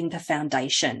really setting the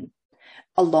foundation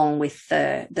along with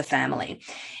the family,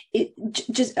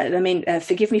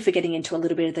 forgive me for getting into a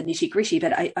little bit of the nitty gritty,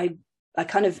 but I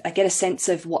get a sense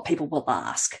of what people will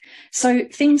ask. So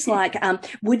things like,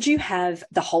 would you have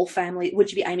the whole family? Would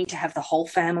you be aiming to have the whole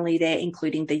family there,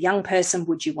 including the young person?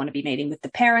 Would you want to be meeting with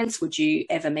the parents? Would you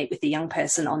ever meet with the young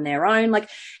person on their own? Like,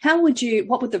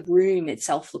 what would the room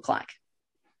itself look like?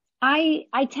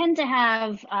 I tend to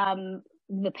have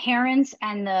the parents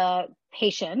and the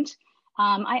patient.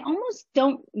 I almost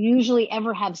don't usually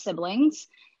ever have siblings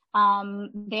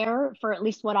there for at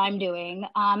least what I'm doing.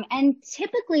 And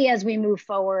typically as we move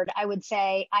forward, I would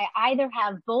say I either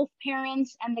have both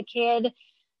parents and the kid,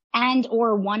 and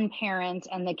or one parent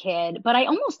and the kid, but I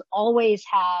almost always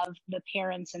have the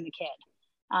parents and the kid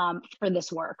for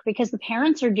this work, because the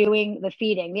parents are doing the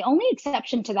feeding. The only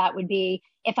exception to that would be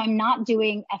if I'm not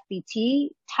doing FBT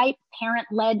type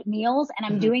parent-led meals and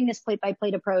I'm doing this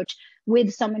plate-by-plate approach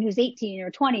with someone who's 18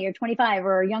 or 20 or 25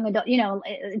 or a young adult,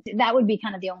 that would be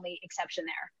kind of the only exception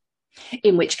there.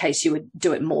 In which case you would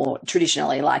do it more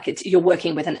traditionally, like you're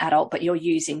working with an adult, but you're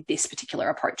using this particular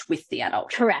approach with the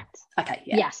adult. Correct. Okay.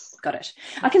 Yeah. Yes. Got it.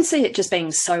 I can see it just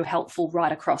being so helpful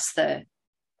right across the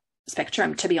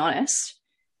spectrum, to be honest.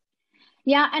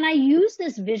 Yeah. And I use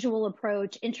this visual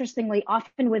approach, interestingly,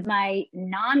 often with my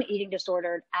non-eating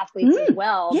disordered athletes as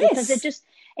well, because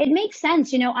it makes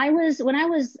sense. When I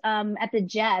was at the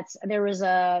Jets, there was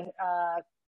a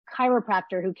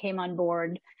chiropractor who came on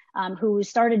board, who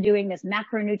started doing this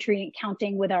macronutrient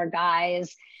counting with our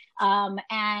guys.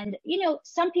 And,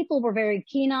 some people were very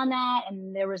keen on that.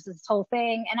 And there was this whole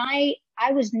thing. And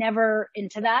I was never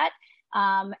into that.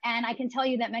 And I can tell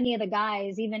you that many of the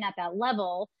guys, even at that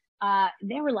level,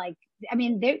 they were like,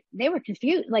 they were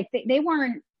confused. Like they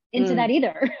weren't into that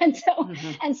either. And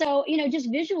so,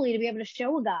 just visually to be able to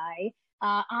show a guy,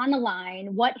 on a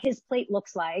line, what his plate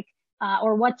looks like,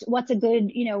 or what's a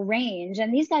good, range.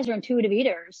 And these guys are intuitive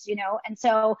eaters, and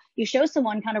so you show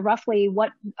someone kind of roughly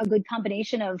what a good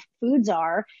combination of foods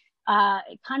are.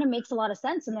 It kind of makes a lot of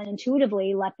sense. And then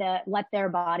intuitively let their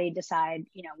body decide,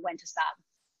 when to stop.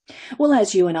 Well,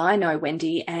 as you and I know,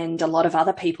 Wendy, and a lot of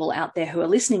other people out there who are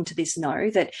listening to this know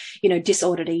that,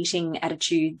 disordered eating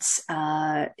attitudes,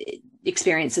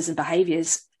 experiences and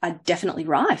behaviours are definitely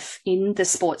rife in the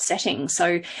sports setting.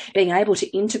 So being able to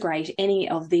integrate any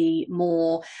of the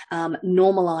more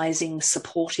normalising,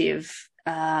 supportive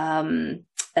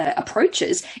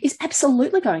approaches is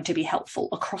absolutely going to be helpful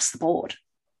across the board.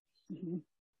 Mm-hmm.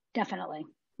 Definitely.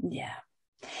 Yeah.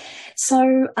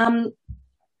 So,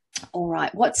 all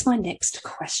right. What's my next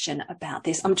question about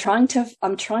this? I'm trying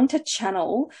to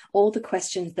channel all the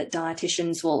questions that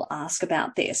dietitians will ask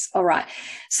about this. All right.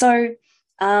 So,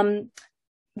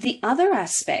 the other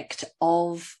aspect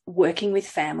of working with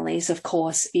families, of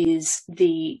course, is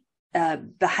the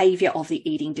behavior of the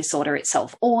eating disorder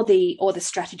itself, or the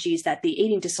strategies that the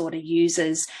eating disorder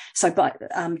uses. So, but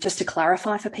just to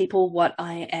clarify for people, what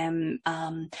I'm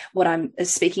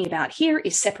speaking about here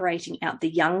is separating out the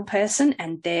young person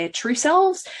and their true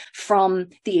selves from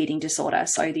the eating disorder.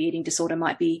 So the eating disorder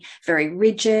might be very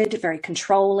rigid, very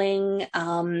controlling,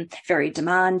 very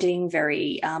demanding,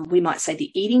 we might say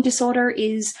the eating disorder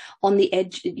is on the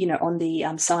edge, on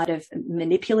the side of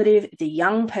manipulative. The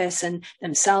young person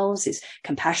themselves is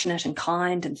compassionate and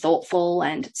kind and thoughtful.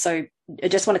 And so I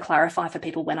just want to clarify for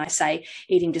people, when I say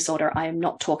eating disorder, I am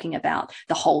not talking about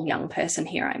the whole young person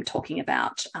here. I'm talking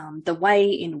about the way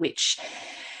in which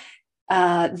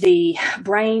the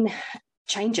brain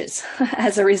changes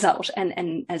as a result,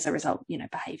 and as a result,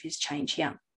 behaviors change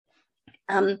here.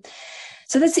 So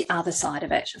that's the other side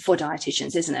of it for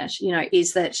dietitians, isn't it?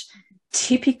 Is that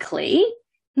typically,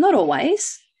 not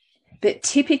always, but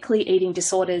typically eating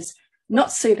disorders,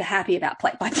 not super happy about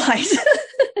plate by plate,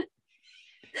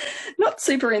 not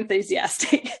super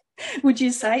enthusiastic, would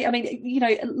you say? I mean,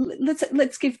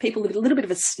 let's give people a little bit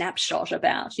of a snapshot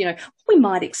about, what we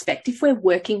might expect if we're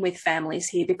working with families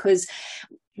here, because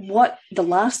the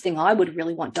last thing I would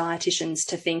really want dietitians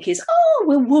to think is, oh,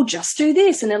 we'll just do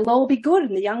this and it'll all be good.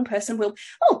 And the young person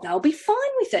they'll be fine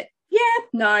with it. Yeah,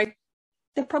 no,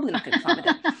 they're probably not going to be fine with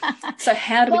it. So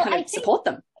how do we support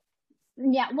them?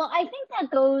 Yeah, well, I think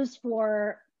that goes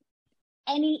for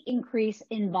any increase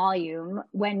in volume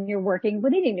when you're working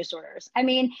with eating disorders. I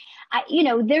mean,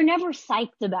 they're never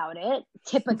psyched about it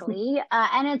typically,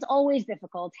 and it's always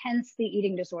difficult, hence the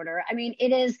eating disorder. I mean,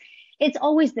 it's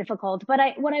always difficult, but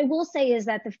what I will say is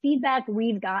that the feedback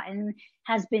we've gotten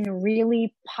has been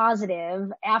really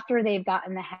positive after they've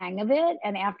gotten the hang of it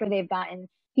and after they've gotten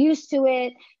used to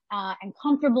it. And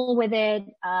comfortable with it.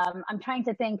 I'm trying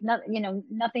to think,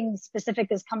 nothing specific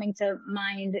is coming to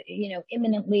mind,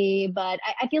 imminently, but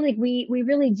I feel like we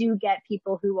really do get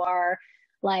people who are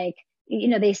like,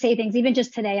 they say things. Even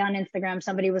just today on Instagram,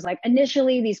 somebody was like,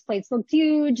 initially these plates looked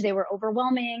huge, they were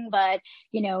overwhelming, but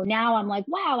now I'm like,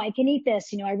 wow, I can eat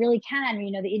this. I really can.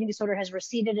 The eating disorder has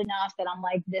receded enough that I'm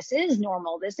like, this is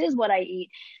normal. This is what I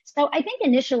eat. So I think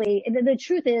initially, the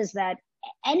truth is that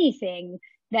anything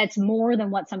that's more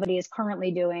than what somebody is currently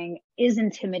doing is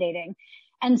intimidating.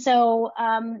 And so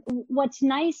what's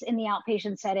nice in the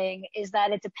outpatient setting is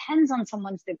that it depends on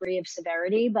someone's degree of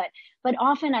severity, but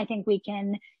often I think we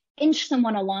can inch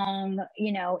someone along,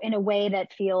 in a way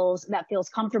that feels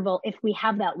comfortable if we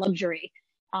have that luxury.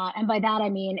 And by that, I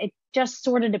mean, it just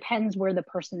sort of depends where the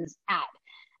person's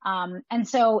at. And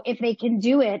so if they can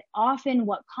do it, often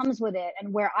what comes with it,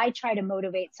 and where I try to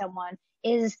motivate someone,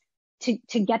 is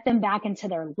to get them back into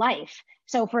their life.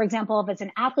 So for example, if it's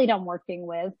an athlete I'm working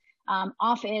with,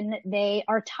 often they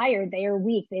are tired, they are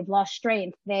weak, they've lost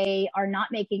strength, they are not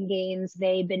making gains,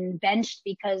 they've been benched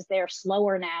because they're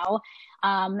slower now.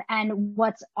 And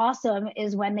what's awesome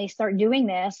is when they start doing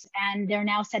this and they're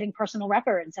now setting personal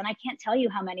records. And I can't tell you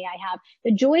how many I have.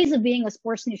 The joys of being a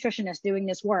sports nutritionist doing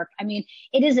this work. I mean,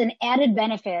 it is an added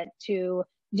benefit to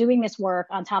doing this work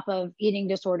on top of eating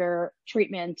disorder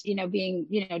treatment,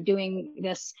 doing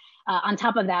this on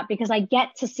top of that, because I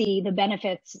get to see the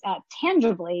benefits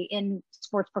tangibly in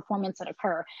sports performance that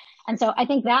occur. And so I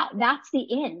think that's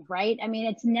the end, right? I mean,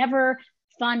 it's never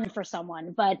fun for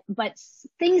someone, but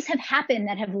things have happened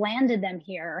that have landed them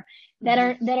here that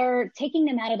are taking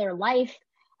them out of their life,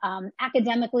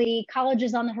 academically, college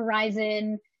is on the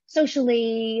horizon,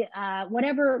 socially,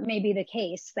 whatever may be the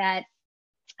case, that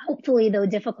hopefully, though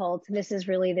difficult, this is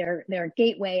really their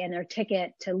gateway and their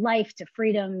ticket to life, to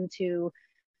freedom, to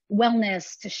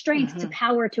wellness, to strength, to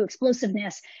power, to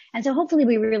explosiveness. And so hopefully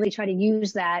we really try to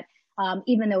use that,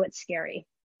 even though it's scary.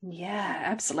 Yeah,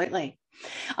 absolutely.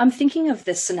 I'm thinking of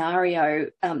the scenario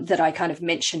that I kind of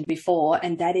mentioned before,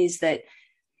 and that is that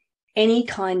any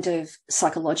kind of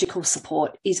psychological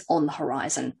support is on the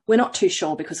horizon. We're not too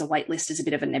sure because a wait list is a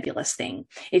bit of a nebulous thing.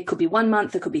 It could be 1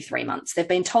 month, it could be 3 months. They've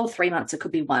been told 3 months, it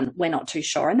could be 1. We're not too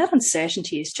sure. And that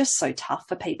uncertainty is just so tough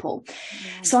for people.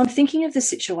 Yeah. So I'm thinking of the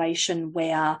situation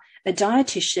where a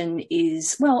dietitian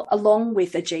is, well, along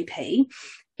with a GP,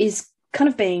 is kind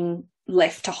of being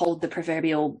left to hold the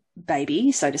proverbial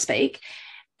baby, so to speak,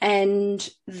 and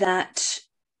that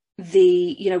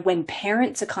when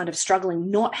parents are kind of struggling,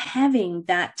 not having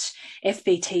that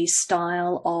FBT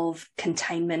style of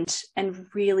containment and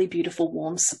really beautiful,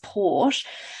 warm support,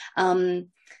 can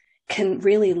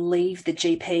really leave the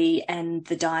GP and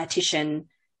the dietitian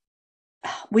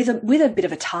with a bit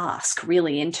of a task,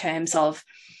 really, in terms of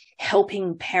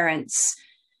helping parents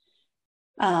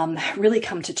really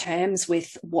come to terms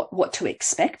with what to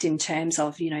expect in terms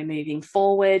of, moving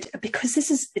forward, because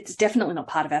it's definitely not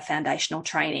part of our foundational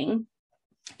training.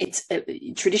 It's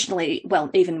traditionally, well,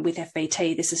 even with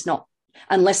FBT, this is not,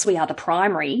 unless we are the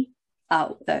primary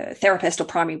therapist or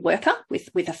primary worker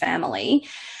with a family,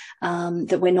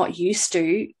 that we're not used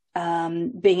to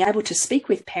being able to speak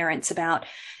with parents about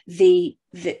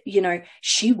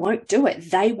she won't do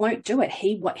it, they won't do it,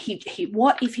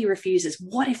 what if he refuses,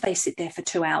 what if they sit there for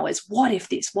 2 hours, what if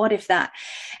this, what if that.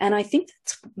 And I think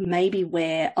that's maybe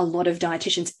where a lot of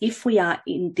dietitians, if we are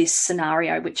in this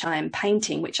scenario which I am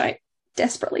painting, which I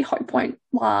desperately hope won't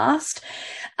last,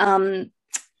 I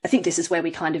think this is where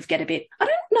we kind of get a bit, I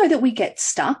don't know that we get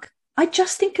stuck, I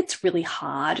just think it's really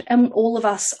hard, and all of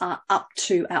us are up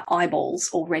to our eyeballs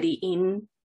already in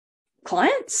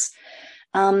clients.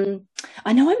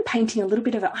 I know I'm painting a little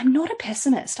bit of I'm not a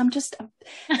pessimist.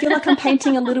 I feel like I'm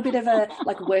painting a little bit of a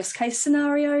worst case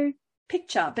scenario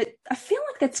picture, but I feel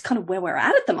like that's kind of where we're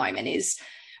at the moment, is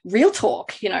real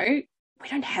talk. We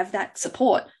don't have that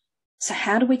support. So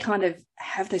how do we kind of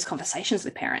have those conversations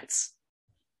with parents?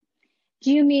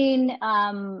 Do you mean,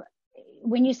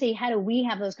 when you say, how do we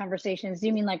have those conversations, do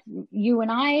you mean like you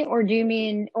and I, or do you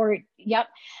mean, yep.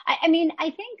 I mean, I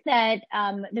think that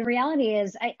the reality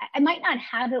is I might not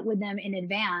have it with them in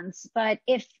advance, but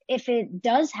if it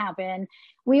does happen,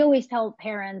 we always tell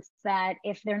parents that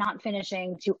if they're not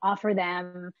finishing, to offer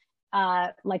them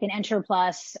like an Enter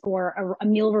Plus or a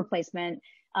meal replacement.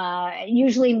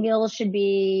 Usually meals should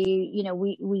be,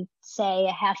 we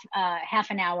say half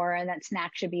an hour, and that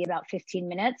snack should be about 15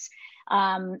 minutes.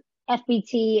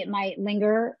 FBT, it might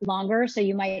linger longer. So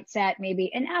you might set maybe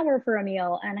an hour for a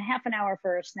meal and a half an hour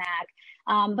for a snack.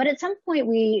 But at some point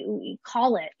we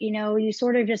call it, you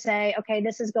sort of just say, okay,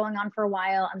 this is going on for a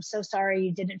while. I'm so sorry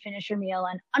you didn't finish your meal.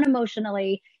 And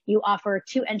unemotionally, you offer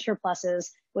 2 Enter Pluses,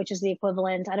 which is the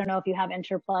equivalent. I don't know if you have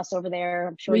Enter Plus over there.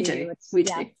 I'm sure you do. We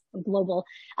do. Global.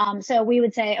 So we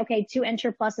would say, okay, 2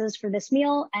 Enter Pluses for this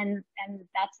meal. And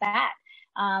that's that.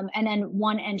 And then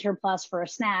 1 Enter Plus for a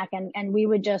snack. And we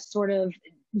would just sort of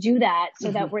do that so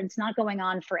that it's not going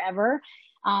on forever.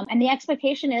 And the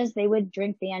expectation is they would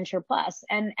drink the Enter Plus.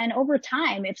 And over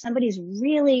time, if somebody's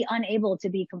really unable to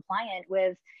be compliant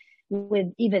with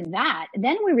even that,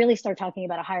 then we really start talking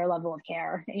about a higher level of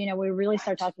care. We really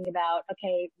start talking about,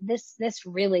 okay, this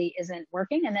really isn't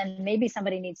working. And then maybe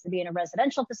somebody needs to be in a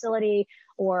residential facility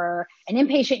or an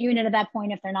inpatient unit at that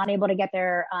point if they're not able to get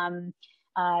their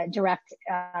direct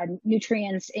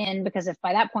nutrients in, because if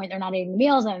by that point they're not eating the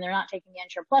meals and they're not taking the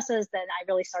Ensure Pluses, then I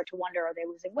really start to wonder, are they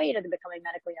losing weight? Are they becoming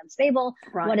medically unstable?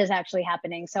 Right. What is actually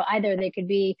happening? So either they could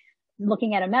be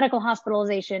looking at a medical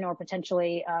hospitalization or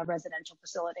potentially a residential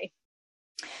facility.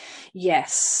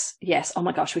 Yes. Oh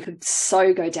my gosh, we could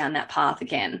so go down that path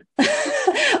again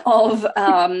of,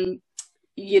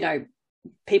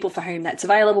 people for whom that's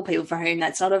available, people for whom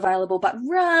that's not available. But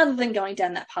rather than going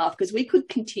down that path, because we could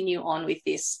continue on with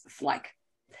this like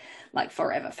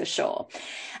forever for sure.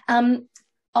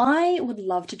 I would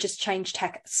love to just change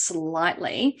tack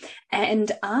slightly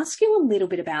and ask you a little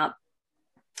bit about,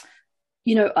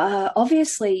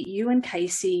 obviously you and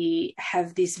Casey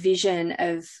have this vision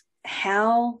of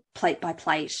how Plate by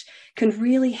Plate can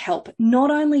really help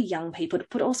not only young people,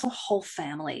 but also whole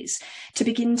families to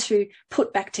begin to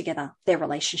put back together their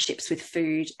relationships with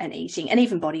food and eating and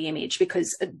even body image,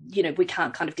 because, we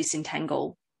can't kind of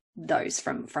disentangle those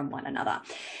from one another.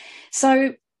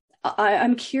 So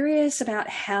I'm curious about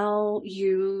how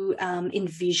you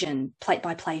envision Plate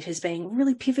by Plate as being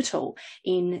really pivotal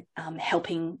in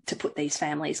helping to put these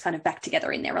families kind of back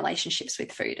together in their relationships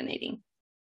with food and eating.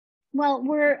 Well,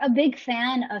 we're a big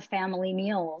fan of family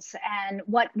meals. And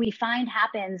what we find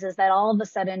happens is that all of a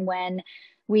sudden when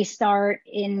we start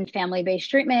in family-based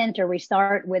treatment, or we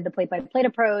start with the Plate by Plate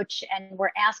approach, and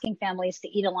we're asking families to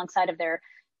eat alongside of their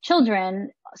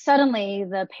children, suddenly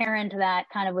the parent that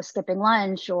kind of was skipping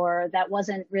lunch or that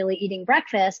wasn't really eating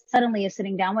breakfast suddenly is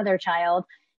sitting down with their child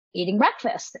eating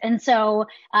breakfast. And so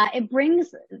it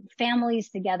brings families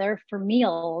together for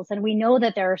meals. And we know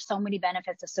that there are so many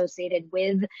benefits associated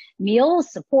with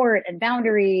meals, support and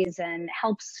boundaries, and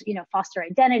helps, foster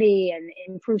identity and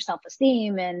improve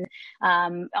self-esteem and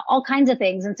all kinds of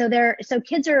things. And so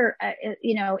kids are,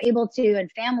 able to, and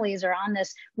families are on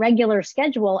this regular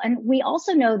schedule. And we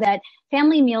also know that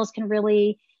family meals can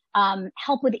really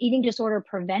help with eating disorder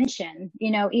prevention,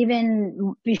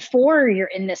 even before you're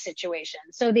in this situation.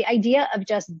 So the idea of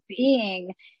just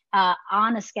being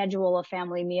on a schedule of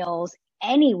family meals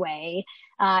anyway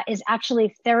is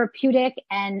actually therapeutic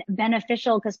and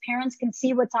beneficial, because parents can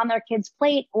see what's on their kid's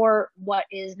plate or what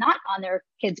is not on their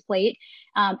kid's plate.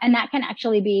 And that can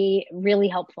actually be really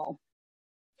helpful.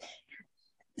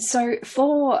 So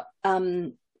for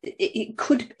it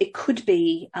could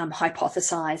be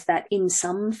hypothesized that in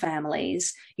some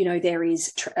families, there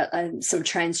is some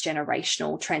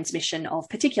transgenerational transmission of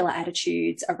particular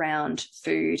attitudes around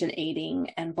food and eating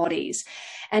and bodies.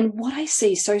 And what I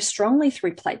see so strongly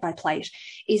through Plate by Plate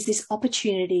is this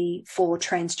opportunity for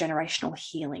transgenerational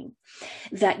healing.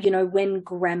 That, when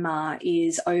grandma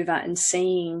is over and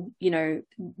seeing,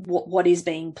 what is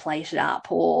being plated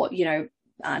up, or,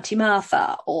 Auntie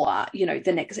Martha, or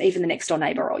the next door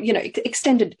neighbor, or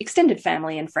extended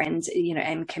family and friends,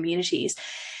 and communities,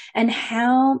 and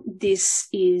how this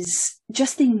is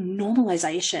just the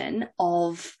normalization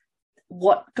of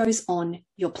what goes on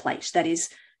your plate that is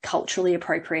culturally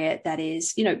appropriate, that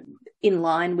is in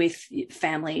line with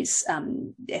families'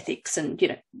 ethics and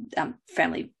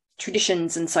family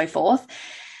traditions and so forth.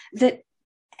 That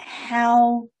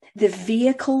how the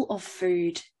vehicle of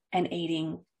food and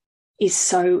eating is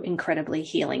so incredibly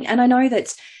healing. And I know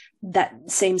that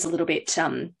seems a little bit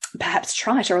perhaps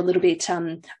trite or a little bit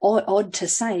odd to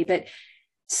say, but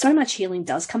so much healing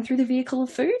does come through the vehicle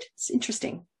of food. It's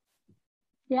interesting.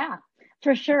 Yeah,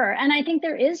 for sure. And I think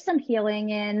there is some healing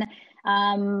in,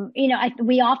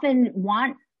 we often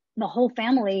want the whole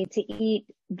family to eat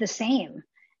the same.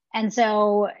 And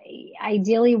so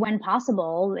ideally, when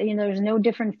possible, there's no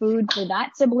different food for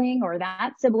that sibling or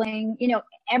that sibling.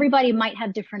 Everybody might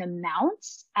have different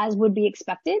amounts, as would be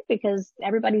expected, because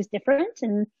everybody's different.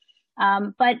 And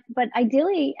but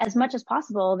ideally, as much as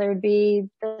possible, there would be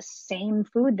the same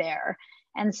food there.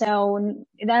 And so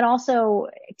that also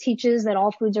teaches that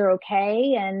all foods are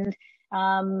okay. And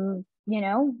I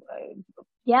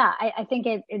think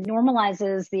it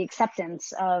normalizes the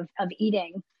acceptance of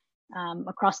eating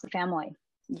across the family.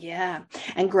 Yeah.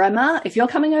 And grandma, if you're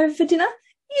coming over for dinner,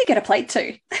 you get a plate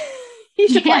too.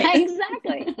 Here's your plate.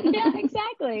 Exactly. Yeah,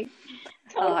 exactly.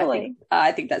 Totally.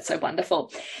 I think that's so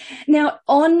wonderful. Now,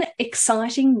 on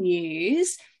exciting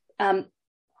news,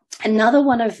 another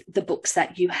one of the books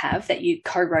that you have that you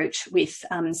co-wrote with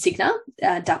Signa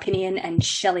Darpinian and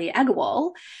Shelley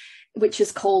Agarwal, which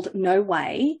is called No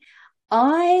Way.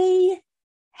 I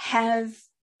have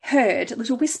heard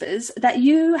little whispers that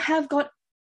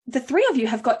the three of you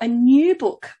have got a new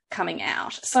book coming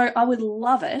out. So I would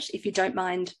love it if you don't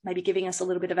mind maybe giving us a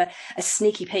little bit of a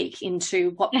sneaky peek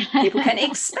into what people can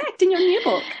expect in your new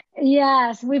book.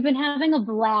 Yes, we've been having a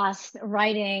blast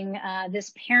writing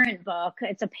this parent book.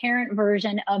 It's a parent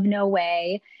version of No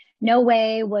Way. No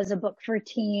Way was a book for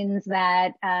teens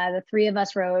that the three of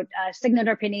us wrote.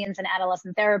 Signat Opinions, an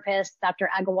adolescent therapist. Dr.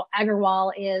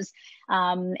 Agarwal is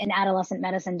an adolescent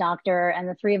medicine doctor. And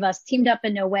the three of us teamed up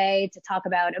in No Way to talk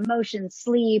about emotion,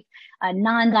 sleep, a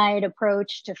non-diet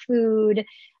approach to food.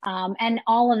 And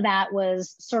all of that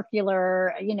was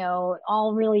circular,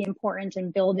 all really important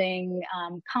in building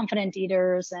confident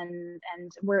eaters. And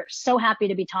we're so happy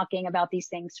to be talking about these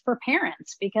things for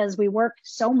parents because we work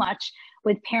so much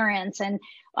with parents. And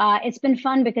it's been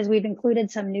fun because we've included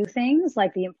some new things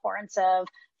like the importance of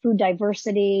food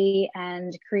diversity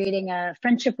and creating a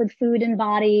friendship with food and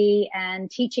body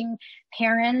and teaching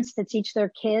parents to teach their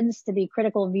kids to be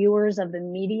critical viewers of the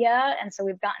media. And so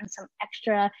we've gotten some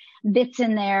extra bits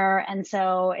in there. And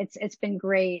so it's been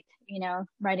great,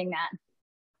 writing that.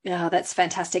 Yeah, that's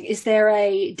fantastic. Is there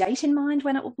a date in mind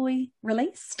when it will be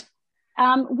released?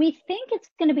 We think it's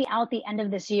going to be out the end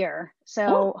of this year.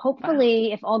 So hopefully,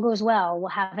 wow, if all goes well, we'll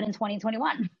have it in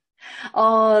 2021.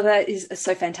 Oh, that is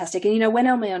so fantastic. And, when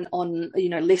I'm on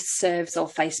listservs or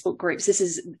Facebook groups, this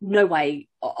is No Way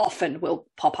often will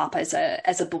pop up as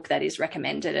a book that is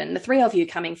recommended. And the three of you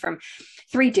coming from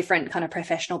three different kind of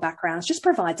professional backgrounds just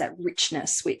provides that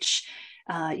richness, which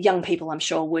young people, I'm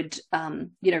sure, would,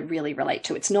 really relate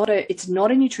to. It's not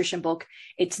a nutrition book.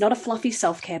 It's not a fluffy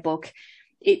self-care book.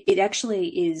 It actually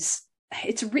is,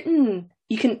 it's written,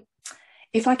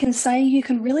 if I can say, you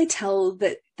can really tell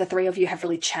that the three of you have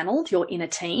really channeled your inner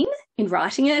teen in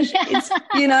writing it. It's,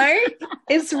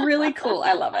 it's really cool.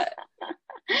 I love it.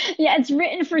 Yeah, it's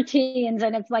written for teens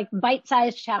and it's like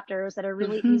bite-sized chapters that are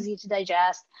really easy to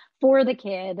digest for the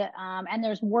kid. And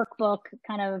there's workbook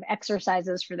kind of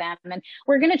exercises for them. And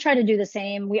we're going to try to do the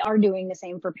same. We are doing the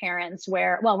same for parents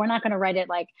we're not going to write it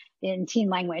like in teen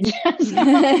language.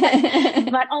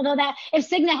 But although if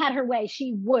Signa had her way,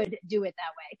 she would do it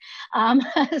that way.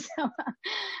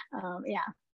 Yeah.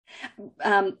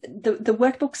 The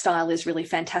workbook style is really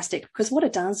fantastic because what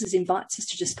it does is invites us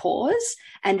to just pause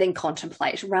and then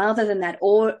contemplate rather than that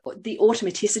or the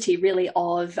automaticity really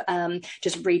of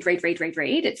just read.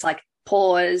 It's like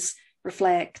pause,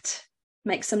 reflect,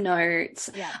 make some notes.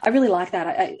 Yeah. I really like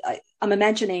that. I'm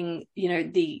imagining,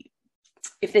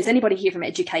 if there's anybody here from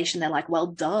education, they're like, well,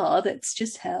 duh,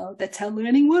 that's how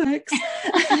learning works.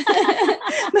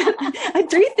 But I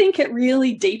do think it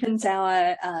really deepens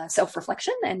our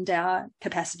self-reflection and our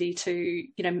capacity to,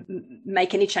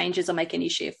 make any changes or make any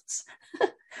shifts.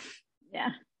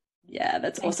 Yeah. Yeah,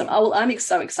 that's awesome. I'm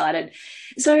so excited.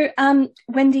 So,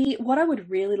 Wendy, what I would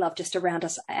really love just to round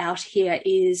us out here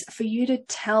is for you to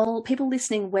tell people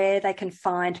listening where they can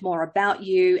find more about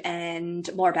you and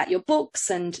more about your books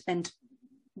and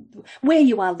where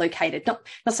you are located, not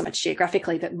so much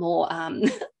geographically, but more on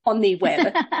the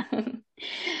web.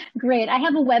 Great. I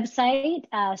have a website,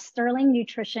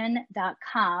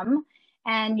 sterlingnutrition.com,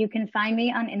 and you can find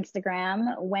me on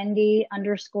Instagram,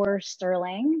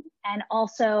 Wendy_Sterling, and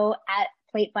also at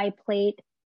Plate by Plate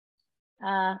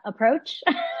Approach.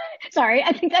 Sorry,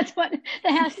 I think that's what the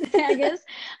hashtag is.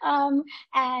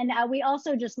 And we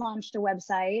also just launched a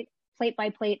website,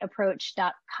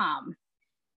 platebyplateapproach.com.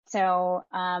 So,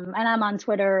 and I'm on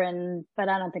Twitter but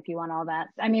I don't think you want all that.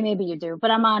 I mean, maybe you do, but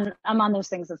I'm on those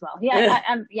things as well. Yeah.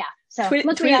 So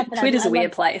Twitter's a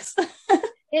weird place.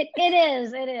 It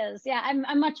is. Yeah.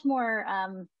 I'm much more,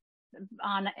 on,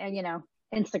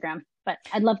 Instagram, but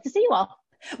I'd love to see you all.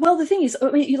 Well, the thing is,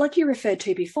 like you referred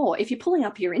to before, if you're pulling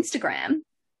up your Instagram,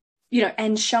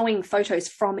 and showing photos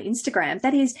from Instagram,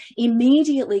 that is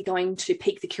immediately going to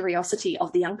pique the curiosity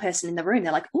of the young person in the room.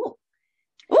 They're like, oh,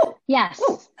 yes.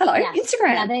 Ooh, hello, yes.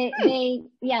 Instagram.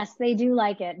 Yeah, they do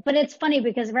like it. But it's funny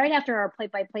because right after our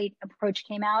Plate by Plate approach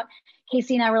came out,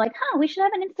 Casey and I were like, we should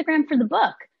have an Instagram for the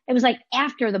book. It was like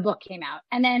after the book came out.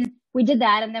 And then we did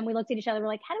that. And then we looked at each other. We're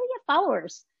like, how do we get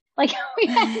followers? Like we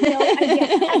had no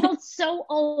idea. I felt so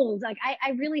old. Like I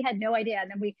really had no idea. And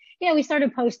then we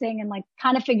started posting and like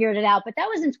kind of figured it out. But that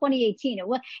was in 2018.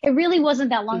 It really wasn't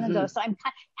that long ago. So I'm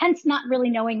hence not really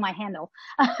knowing my handle.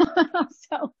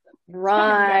 So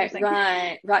Right.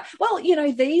 Well,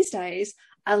 these days,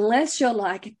 unless you're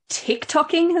like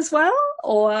TikToking as well,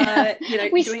 or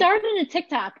we started a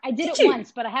TikTok. I did it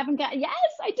once, but I haven't I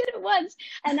did it once,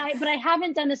 but I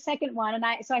haven't done a second one. And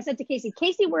so I said to Casey,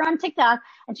 we're on TikTok,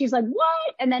 and she's like,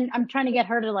 what? And then I'm trying to get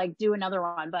her to like do another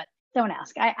one, but don't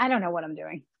ask. I don't know what I'm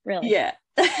doing, really. Yeah.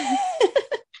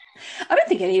 I don't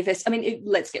think any of us,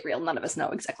 let's get real. None of us know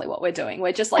exactly what we're doing.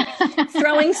 We're just like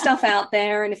throwing stuff out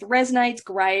there. And if it resonates,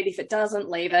 great. If it doesn't,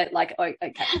 leave it. Like,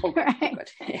 okay, all good. Right.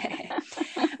 Good. Yeah.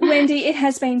 Wendy, it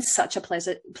has been such a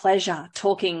pleasure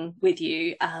talking with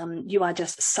you. You are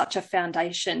just such a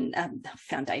foundation, a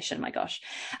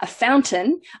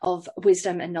fountain of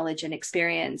wisdom and knowledge and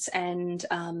experience. And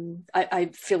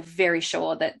I feel very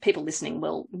sure that people listening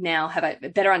will now have a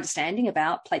better understanding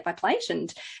about Plate by Plate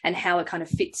and how it kind of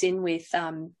fits in with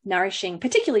nourishing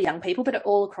particularly young people, but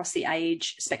all across the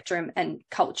age spectrum and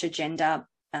culture, gender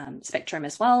spectrum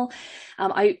as well.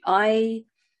 I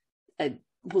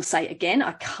will say again,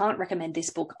 I can't recommend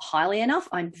this book highly enough.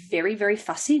 I'm very, very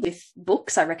fussy with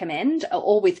books I recommend,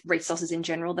 or with resources in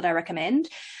general that I recommend.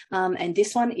 And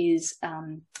this one is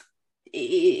one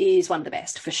of the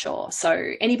best for sure.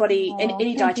 So anybody,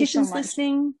 any dietitians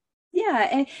listening,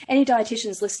 any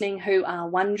dietitians listening who are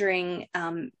wondering,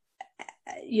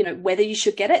 whether you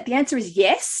should get it, the answer is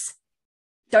yes.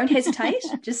 Don't hesitate.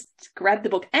 Just grab the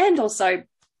book. And also,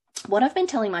 what I've been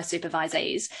telling my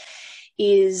supervisees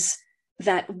is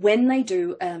that when they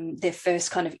do their first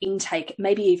kind of intake,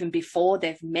 maybe even before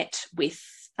they've met with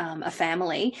a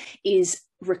family, is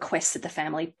request that the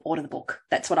family order the book.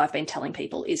 That's what I've been telling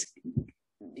people, is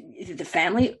the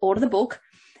family order the book.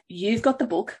 You've got the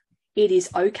book. It is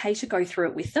okay to go through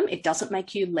it with them. It doesn't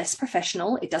make you less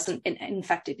professional. It doesn't, in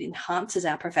fact, it enhances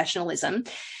our professionalism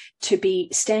to be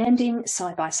standing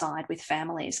side by side with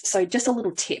families. So just a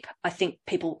little tip, I think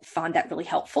people find that really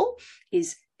helpful,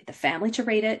 is the family to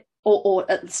read it, or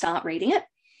start reading it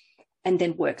and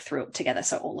then work through it together.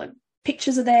 So all the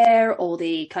pictures are there, all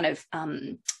the kind of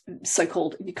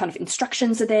so-called kind of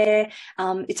instructions are there.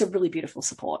 It's a really beautiful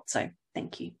support. So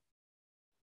thank you.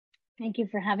 Thank you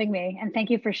for having me, and thank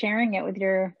you for sharing it with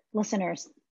your listeners.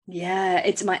 Yeah,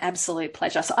 it's my absolute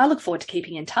pleasure. So I look forward to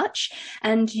keeping in touch,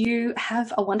 and you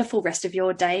have a wonderful rest of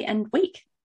your day and week.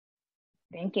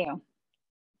 Thank you.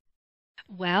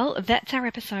 Well, that's our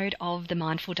episode of the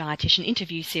Mindful Dietitian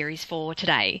interview series for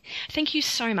today. Thank you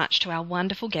so much to our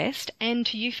wonderful guest and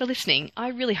to you for listening. I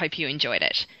really hope you enjoyed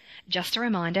it. Just a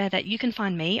reminder that you can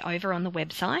find me over on the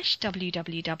website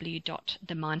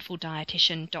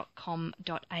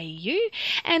www.themindfuldietitian.com.au,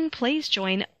 and please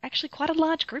join actually quite a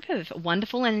large group of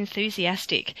wonderful and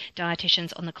enthusiastic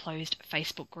dietitians on the closed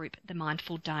Facebook group, The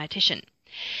Mindful Dietitian.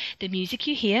 The music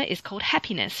you hear is called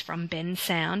Happiness from Ben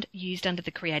Sound, used under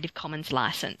the Creative Commons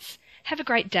license. Have a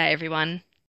great day, everyone.